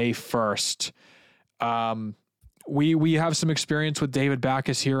May 1st. We have some experience with David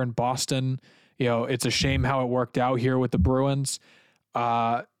Backes here in Boston. You know, it's a shame how it worked out here with the Bruins.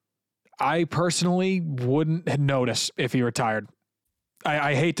 I personally wouldn't notice if he retired.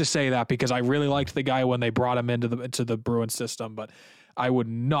 I hate to say that because I really liked the guy when they brought him into the Bruins system, but I would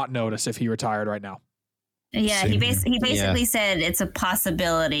not notice if he retired right now. Yeah, he basically said it's a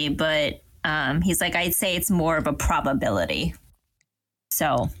possibility, but he's like, I'd say it's more of a probability.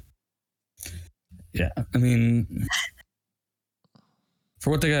 So. Yeah, I mean, for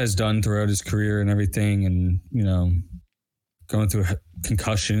what the guy's done throughout his career and everything, and, you know, going through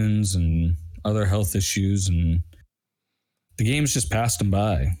concussions and other health issues, and the game's just passed him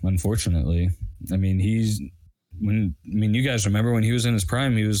by, unfortunately. I mean, you guys remember when he was in his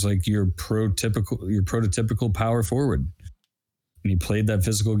prime, he was like your prototypical power forward. And he played that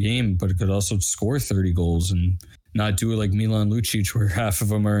physical game, but could also score 30 goals and not do it like Milan Lucic, where half of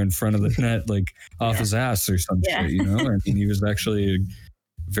them are in front of the net, like off his ass or some shit, you know? I mean, he was actually a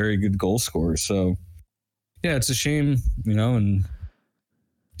very good goal scorer. So, yeah, it's a shame, you know, and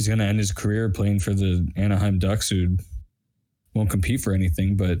he's going to end his career playing for the Anaheim Ducks, who won't compete for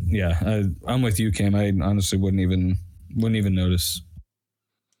anything. But yeah, I'm with you, Cam. I honestly wouldn't even notice.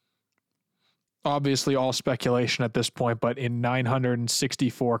 Obviously all speculation at this point, but in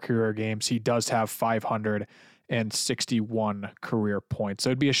 964 career games, he does have 561 career points. So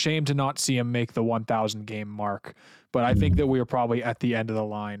it'd be a shame to not see him make the 1,000 game mark. But I think that we are probably at the end of the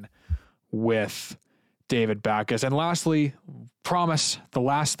line with David Backes. And lastly, promise, the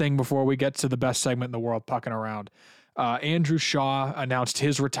last thing before we get to the best segment in the world, Pucking Around. Andrew Shaw announced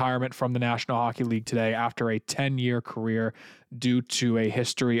his retirement from the National Hockey League today after a 10-year career due to a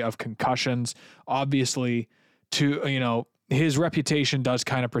history of concussions. Obviously, his reputation does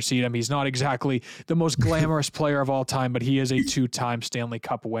kind of precede him. He's not exactly the most glamorous player of all time, but he is a 2-time Stanley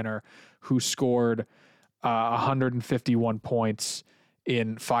Cup winner who scored 151 points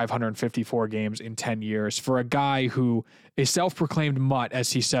in 554 games in 10 years. For a guy who, a self-proclaimed mutt,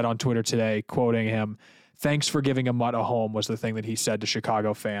 as he said on Twitter today, quoting him, "Thanks for giving a mutt a home," was the thing that he said to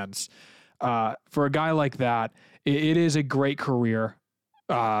Chicago fans. For a guy like that, it is a great career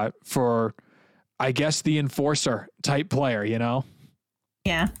for, I guess, the enforcer type player, you know?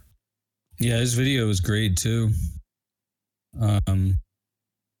 Yeah. Yeah, his video was great too. I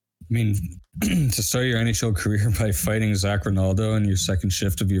mean, to start your NHL career by fighting Zach Ronaldo in your second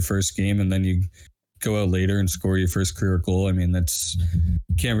shift of your first game, and then you go out later and score your first career goal. I mean,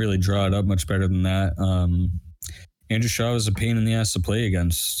 can't really draw it up much better than that. Andrew Shaw was a pain in the ass to play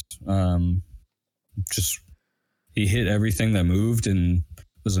against. He hit everything that moved and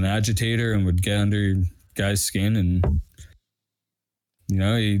was an agitator and would get under guys' skin. And, you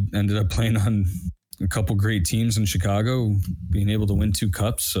know, he ended up playing on a couple great teams in Chicago, being able to win 2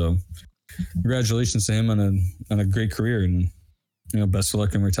 cups. So congratulations to him on a great career, and, you know, best of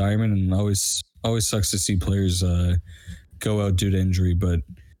luck in retirement. And always sucks to see players go out due to injury, but it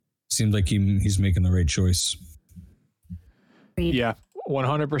seemed like he's making the right choice. Yeah,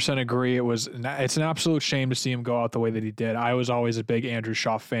 100% agree. It's an absolute shame to see him go out the way that he did. I was always a big Andrew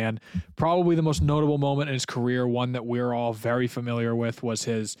Shaw fan. Probably the most notable moment in his career, one that we're all very familiar with, was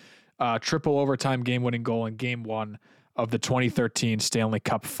his triple overtime game-winning goal in Game 1 of the 2013 Stanley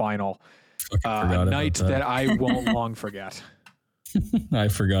Cup Final. A night that I won't long forget. I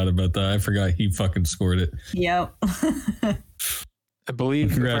forgot about that. I forgot he fucking scored it. Yep. I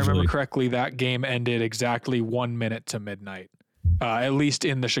believe, if I remember correctly, that game ended exactly 1 minute to midnight. At least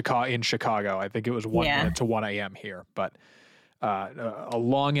in Chicago. I think it was 1 minute to 1 a.m. here. But a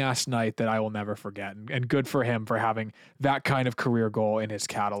long-ass night that I will never forget. And good for him for having that kind of career goal in his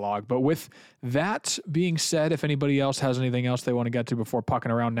catalog. But with that being said, if anybody else has anything else they want to get to before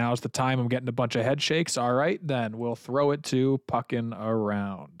Pucking Around, now's the time. I'm getting a bunch of head shakes. All right, then we'll throw it to Pucking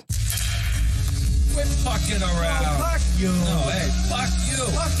Around. Quit fucking around. Oh, fuck you. No, hey, fuck you.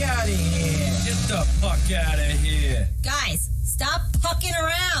 Fuck out of here. Get the fuck out of here. Guys, stop pucking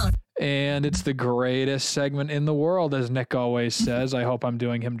around. And it's the greatest segment in the world, as Nick always says. I hope I'm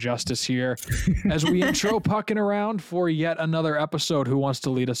doing him justice here as we intro Pucking Around for yet another episode. Who wants to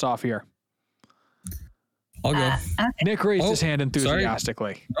lead us off here? I'll go. Okay. Nick raised his hand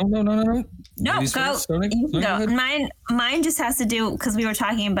enthusiastically. No. No, go. Go Mine just has to do, because we were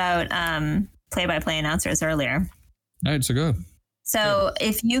talking about play-by-play announcers earlier. All right, so go. So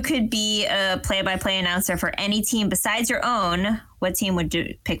if you could be a play-by-play announcer for any team besides your own, what team would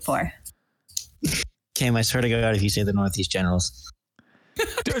you pick for? Cam, I swear to God, if you say the Northeast Generals.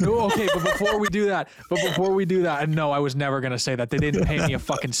 Okay, but before we do that, and no, I was never going to say that. They didn't pay me a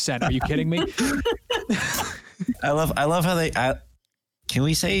fucking cent. Are you kidding me? I love how they. Can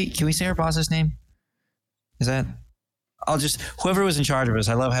we say our boss's name? Is that? Whoever was in charge of us.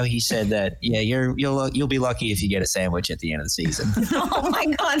 I love how he said that. Yeah, you'll be lucky if you get a sandwich at the end of the season. Oh my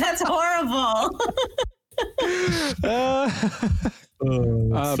God, that's horrible.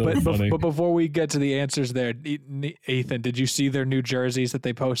 But before we get to the answers there, Ethan, did you see their new jerseys that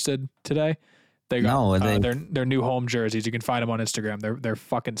they posted today? They got their new home jerseys. You can find them on Instagram. They're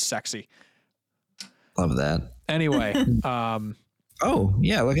fucking sexy. Love that. Anyway, oh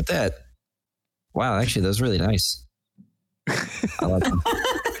yeah, look at that. Wow, actually, that was really nice. I love them.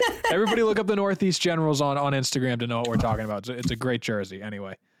 Everybody look up the Northeast Generals on Instagram to know what we're talking about. It's a great jersey.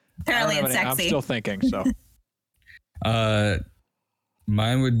 Anyway, Apparently it's I'm sexy. still thinking. So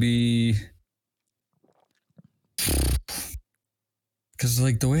mine would be because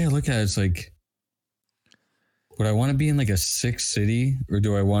like the way I look at it, it's like, would I want to be in like a sick city, or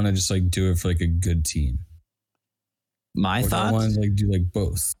do I want to just like do it for like a good team? My Or do I thoughts. want to like do like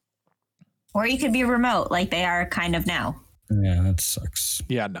both? Or you could be remote like they are kind of now. Yeah, that sucks.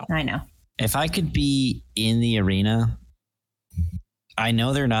 yeah, no. I know. If I could be in the arena, I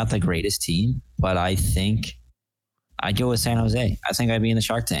know they're not the greatest team, but I think I'd go with San Jose. I think I'd be in the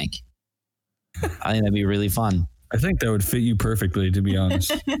Shark Tank. I think that'd be really fun. I think that would fit you perfectly, to be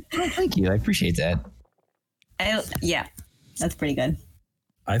honest. Thank you. I appreciate that. Yeah, that's pretty good.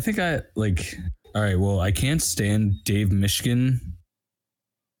 I think I like. All right. Well, I can't stand Dave Mishkin,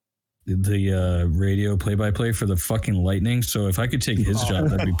 the radio play-by-play for the fucking Lightning. So if I could take his job,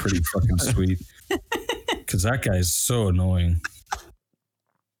 that'd be pretty fucking sweet. Because that guy is so annoying.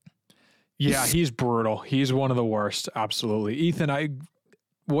 Yeah, he's brutal. He's one of the worst. Absolutely. Ethan,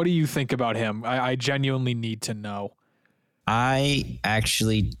 what do you think about him? I genuinely need to know. I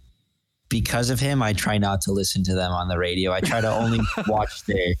actually, because of him, I try not to listen to them on the radio. I try to only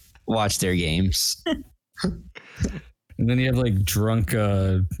watch their games. And then you have like drunk,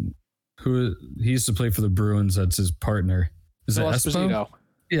 who he used to play for the Bruins. That's his partner. Is that Esposito?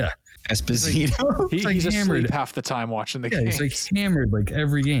 Yeah. Esposito. He's like hammered. asleep half the time watching the game. He's like hammered like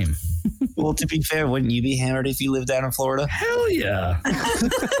every game. Well, to be fair, wouldn't you be hammered if you lived down in Florida? Hell yeah.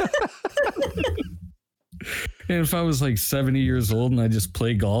 And if I was like 70 years old and I just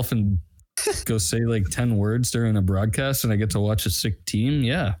play golf and go say like 10 words during a broadcast and I get to watch a sick team,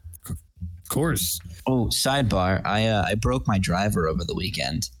 yeah, of course. Oh, sidebar. I broke my driver over the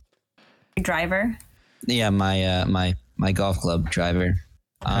weekend. Driver. Yeah, my golf club driver.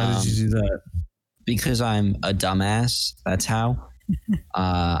 How did you do that? Because I'm a dumbass. That's how.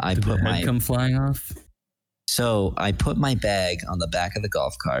 I Did put the my head come flying off? So I put my bag on the back of the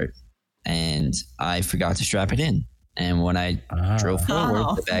golf cart and I forgot to strap it in. And when I drove forward,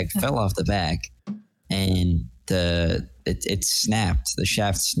 Oh. the bag fell off the back and it snapped. The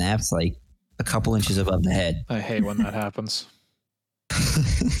shaft snapped like a couple inches above the head. I hate when that happens.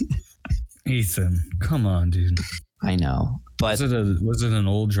 Ethan, come on, dude. I know. But Was it an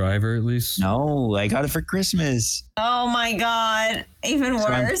old driver at least? no, I got it for Christmas. Oh my God. Even So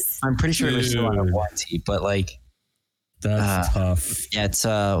worse. I'm pretty sure it was still under Dude. warranty, but like, That's tough. yeah, it's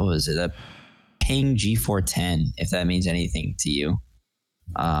what was it? A Ping G410, if that means anything to you.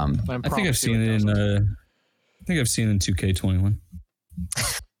 I think I've seen it in I think I've seen it in 2K21.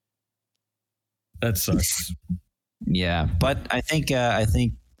 That sucks. Yeah, but I think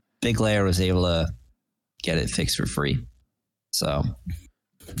Big Lair was able to get it fixed for free. So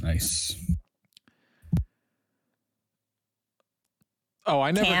Nice. Oh,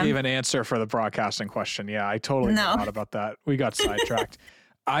 I never Cam? gave an answer for the broadcasting question. Yeah, I totally No. forgot about that. We got sidetracked.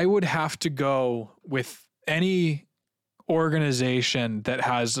 I would have to go with any organization that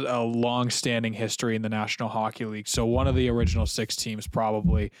has a long-standing history in the National Hockey League. So one of the original 6 teams,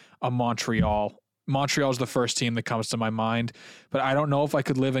 probably a Montreal. Montreal's the first team that comes to my mind, but I don't know if I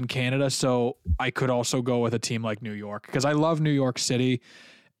could live in Canada, so I could also go with a team like New York because I love New York City,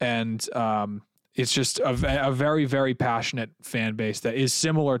 and it's just a very, very passionate fan base that is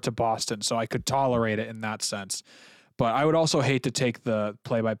similar to Boston, so I could tolerate it in that sense. But I would also hate to take the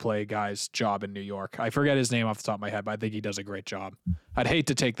play-by-play guy's job in New York. I forget his name off the top of my head, but I think he does a great job. I'd hate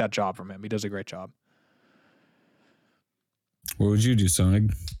to take that job from him. He does a great job. What would you do,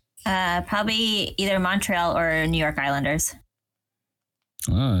 Sonig? Probably either Montreal or New York Islanders.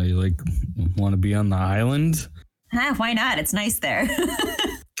 Oh, you like want to be on the island? Why not? It's nice there.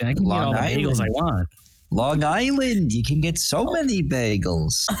 Can I get Long all the bagels I Island. want? Long Island, you can get so many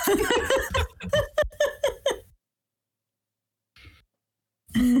bagels.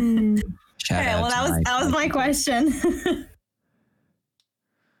 All Shout right, out well, to that was my question.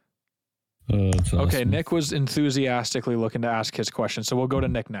 That's Okay, awesome. Nick was enthusiastically looking to ask his question, so we'll go to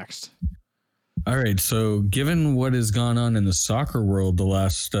Nick next. All right. So, given what has gone on in the soccer world the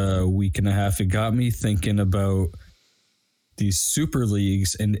last week and a half, it got me thinking about these super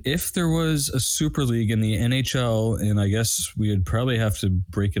leagues. And if there was a super league in the NHL, and I guess we would probably have to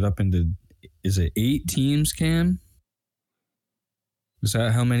break it up into, is it 8 teams, Cam? Is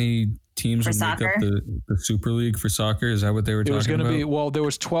that how many teams For would make soccer? up the super league for soccer? Is that what they were It talking was going about? to be, well, there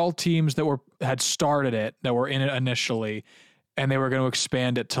was 12 teams that had started it, that were in it initially, and they were going to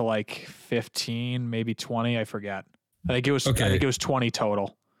expand it to like 15, maybe 20, I forget. I think it was 20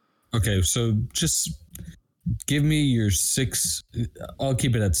 total. Okay, so just give me your 6. I'll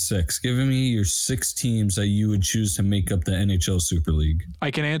keep it at 6. Give me your 6 teams that you would choose to make up the NHL Super League.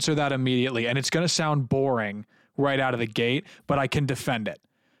 I can answer that immediately, and it's going to sound boring right out of the gate, but I can defend it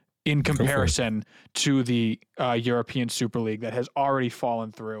in comparison to the European Super League that has already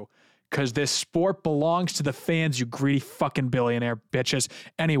fallen through, because this sport belongs to the fans, you greedy fucking billionaire bitches.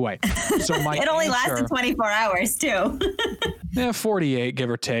 Anyway, so my It only lasted 24 hours too. 48, give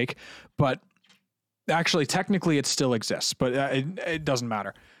or take, but actually, technically, it still exists, but it doesn't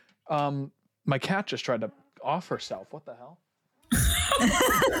matter. My cat just tried to off herself. What the hell?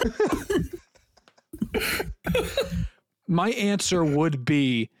 My answer would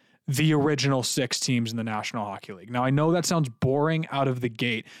be the original 6 teams in the National Hockey League. Now, I know that sounds boring out of the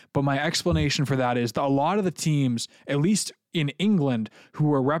gate, but my explanation for that is that a lot of the teams, at least in England,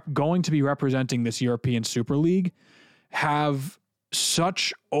 who are going to be representing this European Super League, have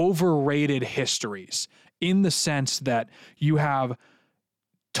such overrated histories, in the sense that you have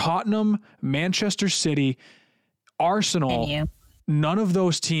Tottenham, Manchester City, Arsenal. None of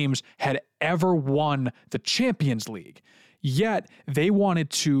those teams had ever won the Champions League. Yet they wanted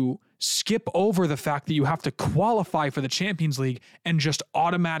to skip over the fact that you have to qualify for the Champions League and just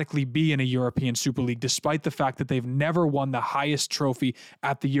automatically be in a European Super League, despite the fact that they've never won the highest trophy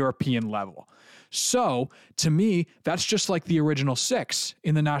at the European level. So, to me, that's just like the original 6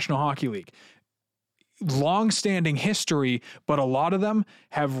 in the National Hockey League. Long-standing history, but a lot of them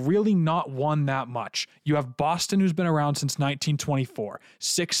have really not won that much. You have Boston, who's been around since 1924,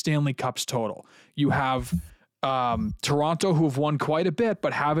 6 Stanley Cups total. You have Toronto, who have won quite a bit,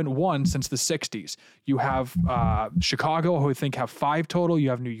 but haven't won since the 60s. You have Chicago, who I think have 5 total. You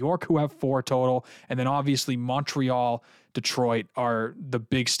have New York, who have 4 total. And then obviously Montreal, Detroit are the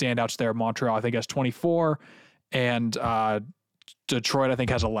big standouts there. Montreal, I think, has 24, and Detroit, I think,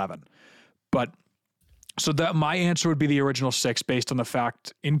 has 11. But so that my answer would be the original 6, based on the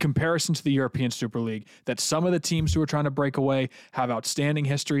fact, in comparison to the European Super League, that some of the teams who are trying to break away have outstanding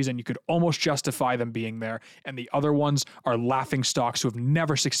histories, and you could almost justify them being there. And the other ones are laughing stocks who have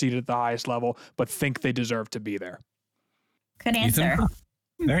never succeeded at the highest level, but think they deserve to be there. Good answer. Ethan?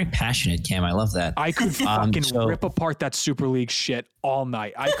 Very passionate, Cam. I love that. I could fucking rip apart that Super League shit all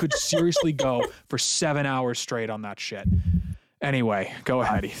night. I could seriously go for 7 hours straight on that shit. Anyway, go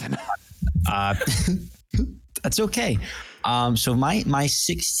ahead, Ethan. That's okay. So my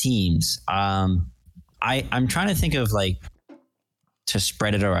 6 teams, I'm trying to think of like to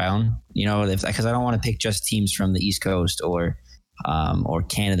spread it around, because I don't want to pick just teams from the East Coast or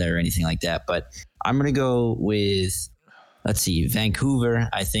Canada or anything like that. But I'm going to go with, let's see, Vancouver,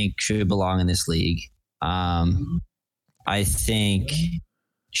 I think should belong in this league. I think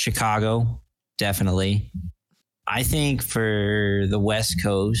Chicago, definitely. I think for the West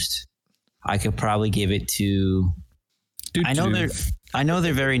Coast, I could probably give it to. I know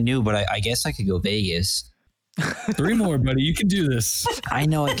they're very new, but I guess I could go Vegas. 3 more, buddy. You can do this. I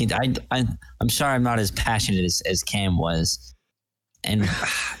know I can. I'm sorry, I'm not as passionate as Cam was, and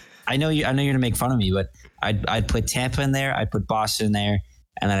I know you're gonna make fun of me, but I'd put Tampa in there, I'd put Boston in there,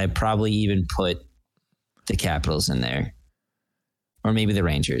 and then I'd probably even put the Capitals in there, or maybe the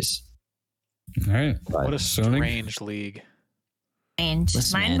Rangers. All right. But What a strange league.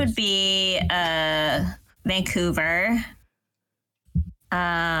 Listen, Mine would be Vancouver,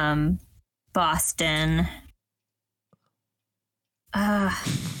 Boston,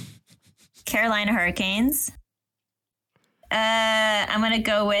 Carolina Hurricanes. I'm gonna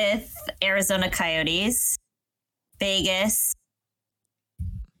go with Arizona Coyotes, Vegas,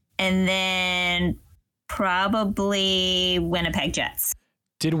 and then probably Winnipeg Jets.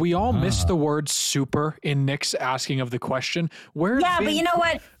 Did we all miss the word super in Nick's asking of the question? But you know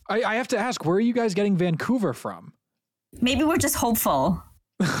what? I have to ask, where are you guys getting Vancouver from? Maybe we're just hopeful.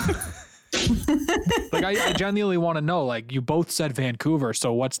 Like, I genuinely want to know, like, you both said Vancouver,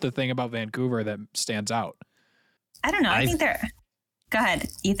 so what's the thing about Vancouver that stands out? I don't know. I think they're. Go ahead,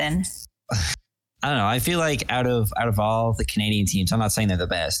 Ethan. I don't know. I feel like out of all the Canadian teams, I'm not saying they're the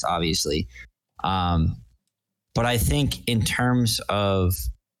best, obviously. But I think in terms of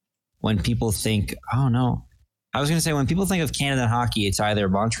when people think, when people think of Canada hockey, it's either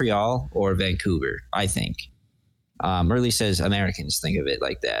Montreal or Vancouver, I think. Or at least as Americans think of it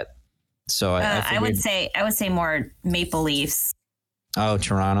like that. So I would say more Maple Leafs. Oh,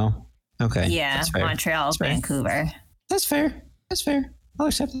 Toronto. Okay. Yeah, Montreal, Vancouver. That's fair. I'll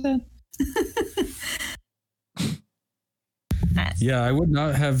accept that. Yeah, I would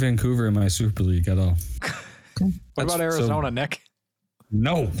not have Vancouver in my Super League at all. What about Arizona, Nick?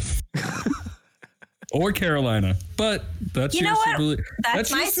 No. or Carolina. But that's You your know what? Super League.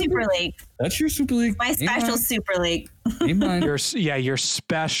 That's my your Super League. That's your Super League. My special Super League. Ain't mine. Your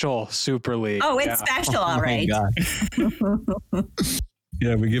special Super League. Oh, it's Yeah. special, all right.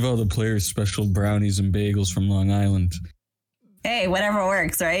 Yeah, we give all the players special brownies and bagels from Long Island. Hey, whatever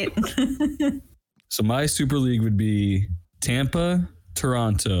works, right? So my Super League would be Tampa,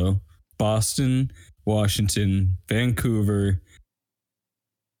 Toronto, Boston, Washington, Vancouver,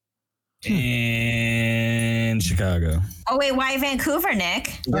 and Chicago. Oh, wait, why Vancouver,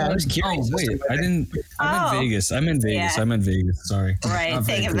 Nick? Yeah, I was curious. Oh, wait, I'm in Vegas. I'm in Vegas. Yeah. I'm in Vegas. Sorry. Right, Not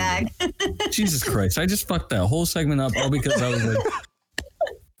take it Vancouver. back. Jesus Christ. I just fucked that whole segment up all because I was like,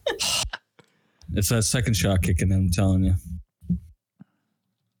 it's that second shot kicking, I'm telling you.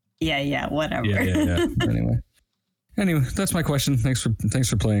 Yeah, whatever. Yeah. Anyway, that's my question. Thanks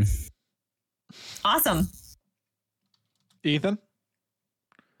for playing. Awesome. Ethan?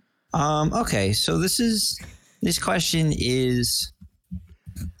 Okay, so this question is,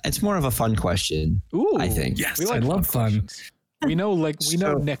 it's more of a fun question. Ooh, I think. Yes, we like I love fun. questions. We know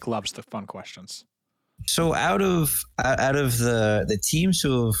So- Nick loves the fun questions. So out of the teams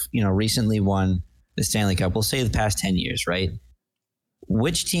who have recently won the Stanley Cup, we'll say the past 10 years, right?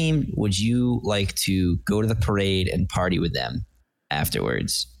 Which team would you like to go to the parade and party with them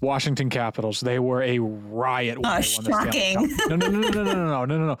afterwards? Washington Capitals. They were a riot when they won the Stanley shocking. Cup.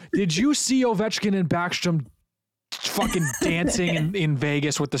 No. Did you see Ovechkin and Backstrom fucking dancing in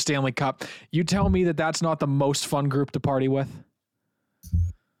Vegas with the Stanley Cup? You tell me that that's not the most fun group to party with?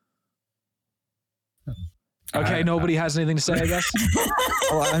 Okay, nobody has anything to say, I guess.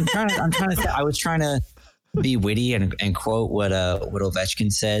 Oh, I'm trying to. I was trying to be witty and quote what Ovechkin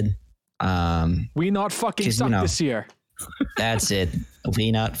said. We not fucking 'Cause, suck this year. That's it.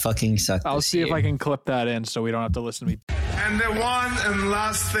 We not fucking suck. I'll this see if year. I can clip that in so we don't have to listen to me. And the one and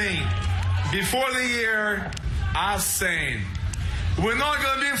last thing, before the year, I've saying, we're not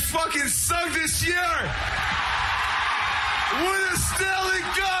gonna be fucking sucked this year. We're the Stanley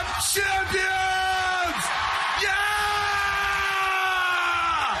Cup champions! Yeah!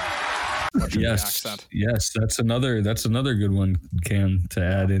 Yes, that's another good one, Cam, to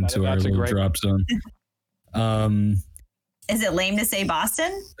add into our that's a little great drop zone. Is it lame to say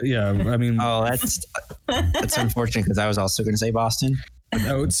Boston? Yeah, I mean, Oh, that's unfortunate because I was also going to say Boston.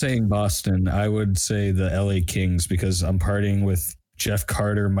 without saying Boston, I would say the LA Kings because I'm partying with Jeff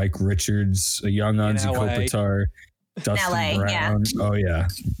Carter, Mike Richards, a young Anze LA. Kopitar, Dustin LA, Brown. yeah. Oh yeah,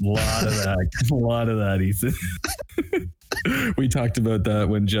 a lot of that, Ethan. We talked about that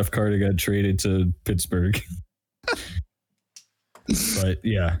when Jeff Carter got traded to Pittsburgh. But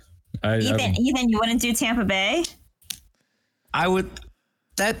yeah, Ethan, you wouldn't do Tampa Bay? I would.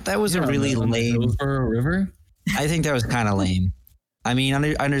 That was a really on the lame. Hillsborough River. I think that was kind of lame. I mean,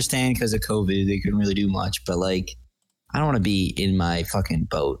 I understand because of COVID, they couldn't really do much, but like, I don't want to be in my fucking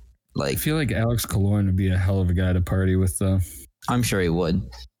boat. I Like, feel like Alex Killorn would be a hell of a guy to party with, though. I'm sure he would.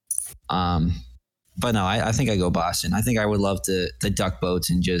 But no, I think I go Boston. I think I would love to duck boats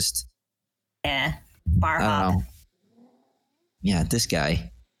and just, Yeah. Bar I hop. don't know. Yeah, this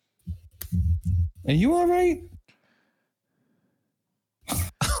guy. Are you all right?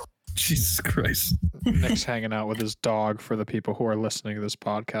 Jesus Christ. Nick's hanging out with his dog for the people who are listening to this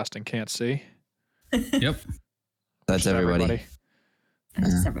podcast and can't see. Yep. That's everybody.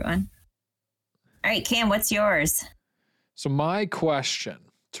 That's everyone. All right, Cam, what's yours? So my question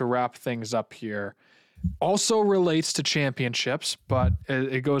to wrap things up here also relates to championships, but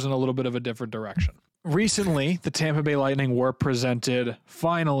it goes in a little bit of a different direction. Recently, the Tampa Bay Lightning were presented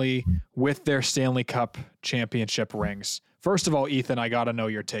finally with their Stanley Cup championship rings. First of all, Ethan, I got to know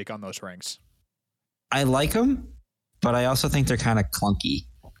your take on those rings. I like them, but I also think they're kind of clunky.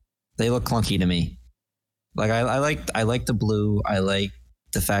 They look clunky to me. Like I like the blue. I like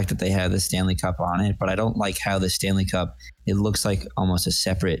the fact that they have the Stanley Cup on it, but I don't like how the Stanley Cup, it looks like almost a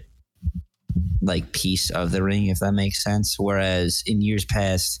separate like piece of the ring, if that makes sense. Whereas in years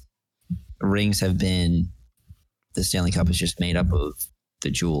past, rings have been, the Stanley Cup is just made up of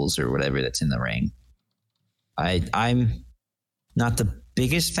the jewels or whatever that's in the ring. I'm not the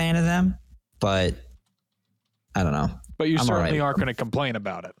biggest fan of them, but I don't know. But you I'm certainly all right. aren't going to complain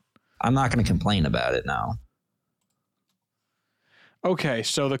about it. I'm not going to complain about it now. Okay,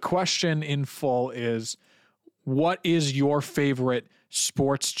 so the question in full is, what is your favorite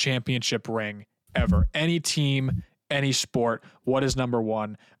sports championship ring ever? Any team, any sport, what is number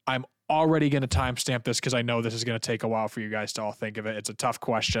one? I'm already going to timestamp this because I know this is going to take a while for you guys to all think of it. It's a tough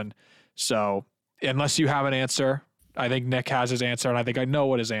question. So unless you have an answer, I think Nick has his answer, and I think I know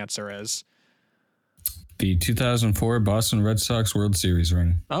what his answer is. The 2004 Boston Red Sox World Series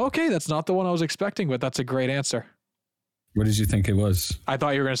ring. Okay, that's not the one I was expecting, but that's a great answer. What did you think it was? I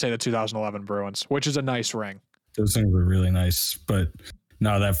thought you were going to say the 2011 Bruins, which is a nice ring. Those things were really nice, but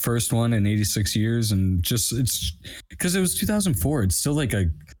no, that first one in 86 years, and just it's because it was 2004. It's still like a,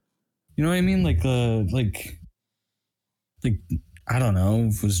 you know what I mean? Like I don't know,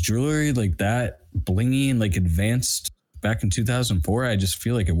 was jewelry like that blingy and like advanced back in 2004? I just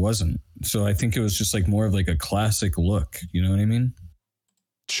feel like it wasn't. So I think it was just like more of like a classic look. You know what I mean?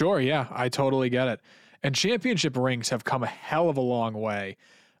 Sure, yeah, I totally get it. And championship rings have come a hell of a long way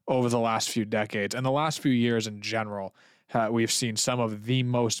over the last few decades, and the last few years in general. We've seen some of the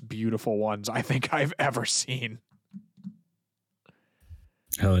most beautiful ones I think I've ever seen.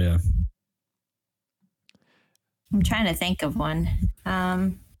 Hell yeah. I'm trying to think of one.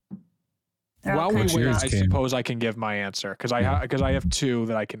 While we wait, I suppose I can give my answer because I have two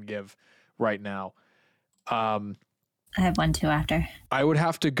that I can give right now. I have one too after. I would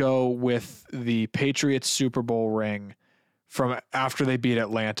have to go with the Patriots Super Bowl ring from after they beat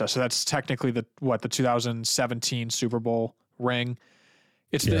Atlanta. So that's technically the 2017 Super Bowl ring.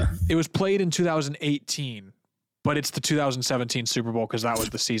 It was played in 2018, but it's the 2017 Super Bowl because that was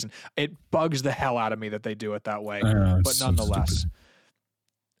the season. It bugs the hell out of me that they do it that way, but nonetheless.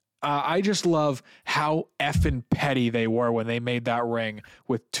 I just love how effing petty they were when they made that ring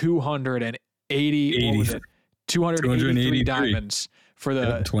with 283 diamonds for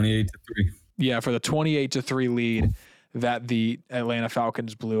the 28-3. Yeah, for the 28-3 lead that the Atlanta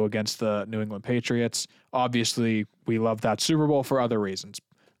Falcons blew against the New England Patriots. Obviously, we love that Super Bowl for other reasons,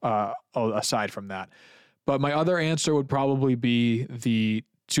 aside from that. But my other answer would probably be the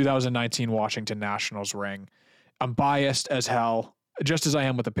 2019 Washington Nationals ring. I'm biased as hell, just as I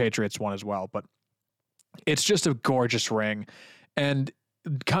am with the Patriots one as well, but it's just a gorgeous ring. And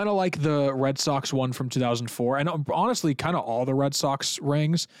kind of like the Red Sox one from 2004, and honestly, kind of all the Red Sox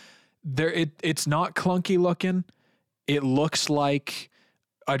rings, it's not clunky looking. It looks like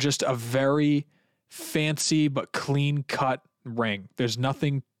just a very fancy but clean cut ring. There's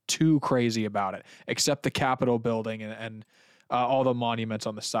nothing too crazy about it, except the Capitol building and all the monuments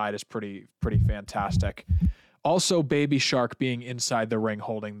on the side is pretty fantastic. Also, Baby Shark being inside the ring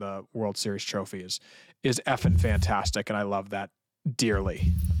holding the World Series trophy is effing fantastic, and I love that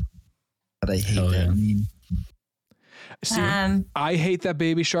dearly. But I hate that meme. See, I hate that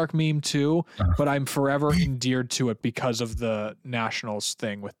Baby Shark meme too, but I'm forever endeared to it because of the Nationals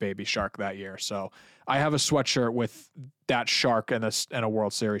thing with Baby Shark that year. So I have a sweatshirt with that shark and a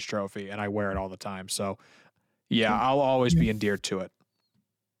World Series trophy, and I wear it all the time. So yeah, I'll always be endeared to it.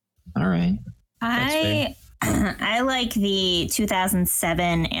 All right. I like the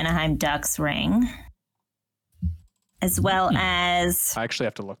 2007 Anaheim Ducks ring, as well as I actually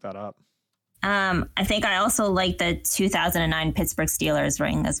have to look that up. I think I also like the 2009 Pittsburgh Steelers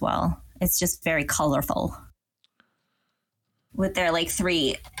ring as well. It's just very colorful with their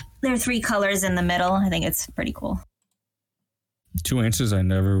three colors in the middle. I think it's pretty cool. Two answers I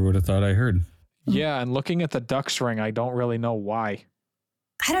never would have thought I heard. Yeah, and looking at the Ducks ring, I don't really know why.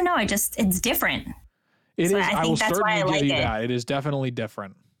 I don't know. It's different. It so is. I will that's certainly why I like give you it. that. It is definitely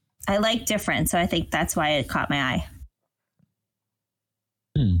different. I like different, so I think that's why it caught my eye.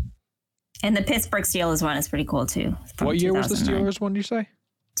 And the Pittsburgh Steelers one is pretty cool too. What year was the Steelers one, did you say?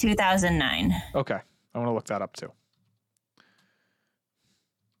 2009. Okay. I want to look that up too.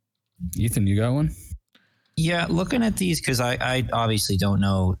 Ethan, you got one? Yeah, looking at these, because I obviously don't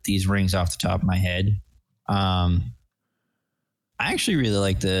know these rings off the top of my head. I actually really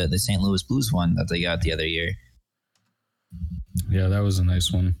like the St. Louis Blues one that they got the other year. Yeah, that was a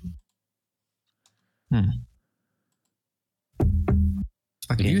nice one.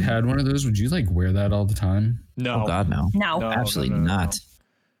 If you had one of those, would you wear that all the time? No. Oh God, no. No. Absolutely not.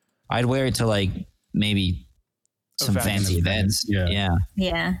 I'd wear it to maybe some fancy events. Yeah.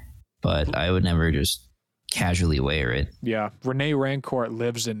 Yeah. But I would never just casually wear it. Yeah. Rene Rancourt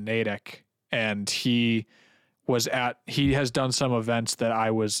lives in Natick, and he has done some events that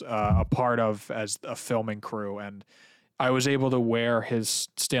I was a part of as a filming crew, and I was able to wear his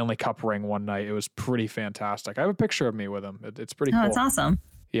Stanley Cup ring one night. It was pretty fantastic. I have a picture of me with him. It's pretty cool. Oh, it's awesome.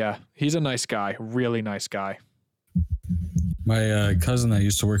 Yeah. He's a nice guy. Really nice guy. My cousin that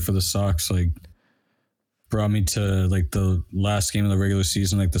used to work for the Sox, brought me to the last game of the regular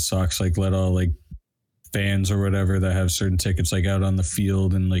season. The Sox let all fans or whatever that have certain tickets out on the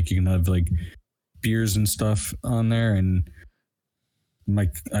field, and you can have beers and stuff on there. And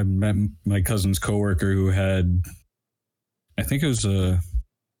I met my cousin's coworker who had, I think it was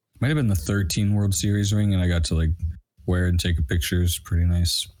might have been the 13 World Series ring, and I got to wear it and take a picture. It's pretty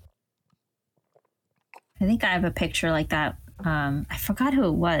nice. I think I have a picture like that. I forgot who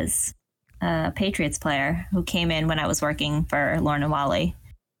it was. A Patriots player who came in when I was working for Lorna Wally.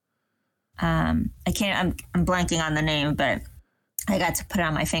 I'm blanking on the name, but I got to put it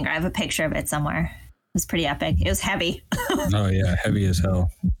on my finger. I have a picture of it somewhere. It was pretty epic. It was heavy. Oh yeah, heavy as hell.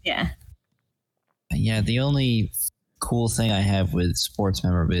 Yeah. Yeah, the only cool thing I have with sports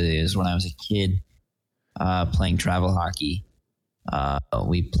memorabilia is when I was a kid playing travel hockey.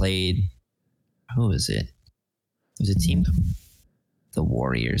 We played, who was it? It was a team, the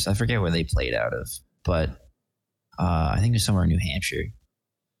Warriors. I forget where they played out of, but I think it was somewhere in New Hampshire.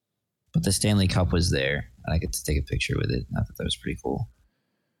 But the Stanley Cup was there, and I get to take a picture with it. I thought that was pretty cool.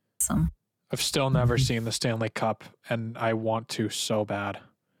 Awesome. I've still never seen the Stanley Cup, and I want to so bad.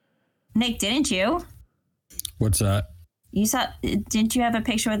 Nick, didn't you? What's that? Didn't you have a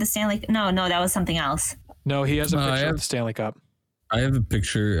picture of the Stanley? No, that was something else. No, he has a picture of the Stanley Cup. I have a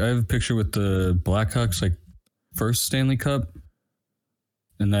picture. I have a picture with the Blackhawks, like first Stanley Cup,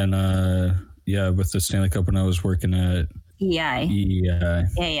 and then with the Stanley Cup when I was working at EI. Yeah,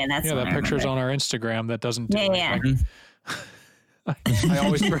 that's that picture's on our Instagram. That doesn't do anything. Yeah. I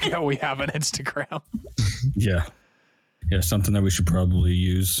always forget we have an Instagram. Yeah, something that we should probably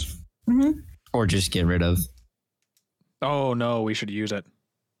use. Mm-hmm. Or just get rid of. Oh no, we should use it.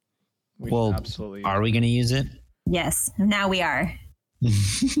 Well, absolutely. Are we going to use it? Yes, now we are.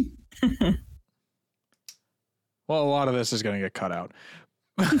 Well, a lot of this is going to get cut out.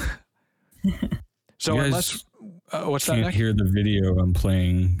 So you unless what's that? Can't Nick? hear the video I'm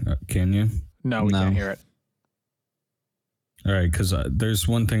playing, can you? No, we can't hear it. All right, because there's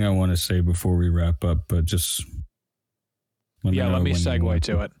one thing I want to say before we wrap up, but just let me segue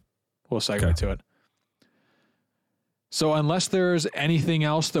to it. We'll segue to it. So unless there's anything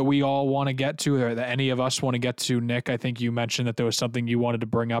else that we all want to get to, or that any of us want to get to, Nick, I think you mentioned that there was something you wanted to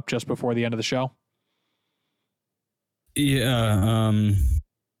bring up just before the end of the show. Yeah,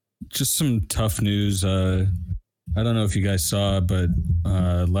 just some tough news. I don't know if you guys saw, but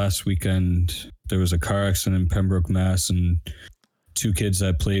last weekend there was a car accident in Pembroke, Mass, and 2 kids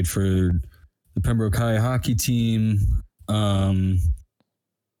that played for the Pembroke High hockey team. And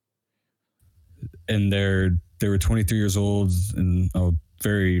they were 23 years old in a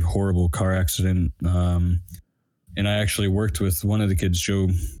very horrible car accident. And I actually worked with one of the kids, Joe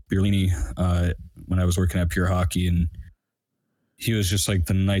Bierlini, when I was working at Pure Hockey, and he was just like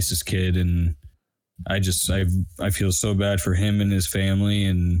the nicest kid. And I feel so bad for him and his family.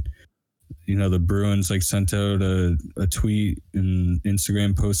 And, you know, the Bruins like sent out a tweet and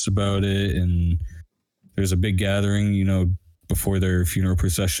Instagram posts about it. And there's a big gathering, you know, before their funeral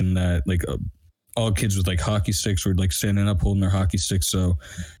procession that like all kids with like hockey sticks were like standing up holding their hockey sticks. So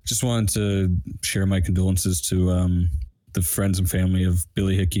just wanted to share my condolences to the friends and family of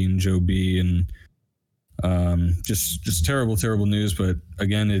Billy Hickey and Joe B. And just terrible news. But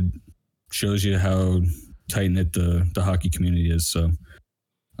again, it shows you how tight-knit the hockey community is. So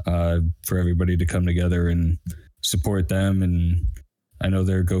for everybody to come together and support them. And I know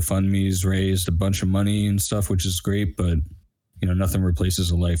their GoFundMe's raised a bunch of money and stuff, which is great, but you know, nothing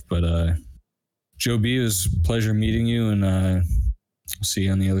replaces a life. But Joe B, it was a pleasure meeting you, and see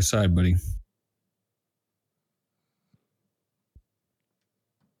you on the other side, buddy.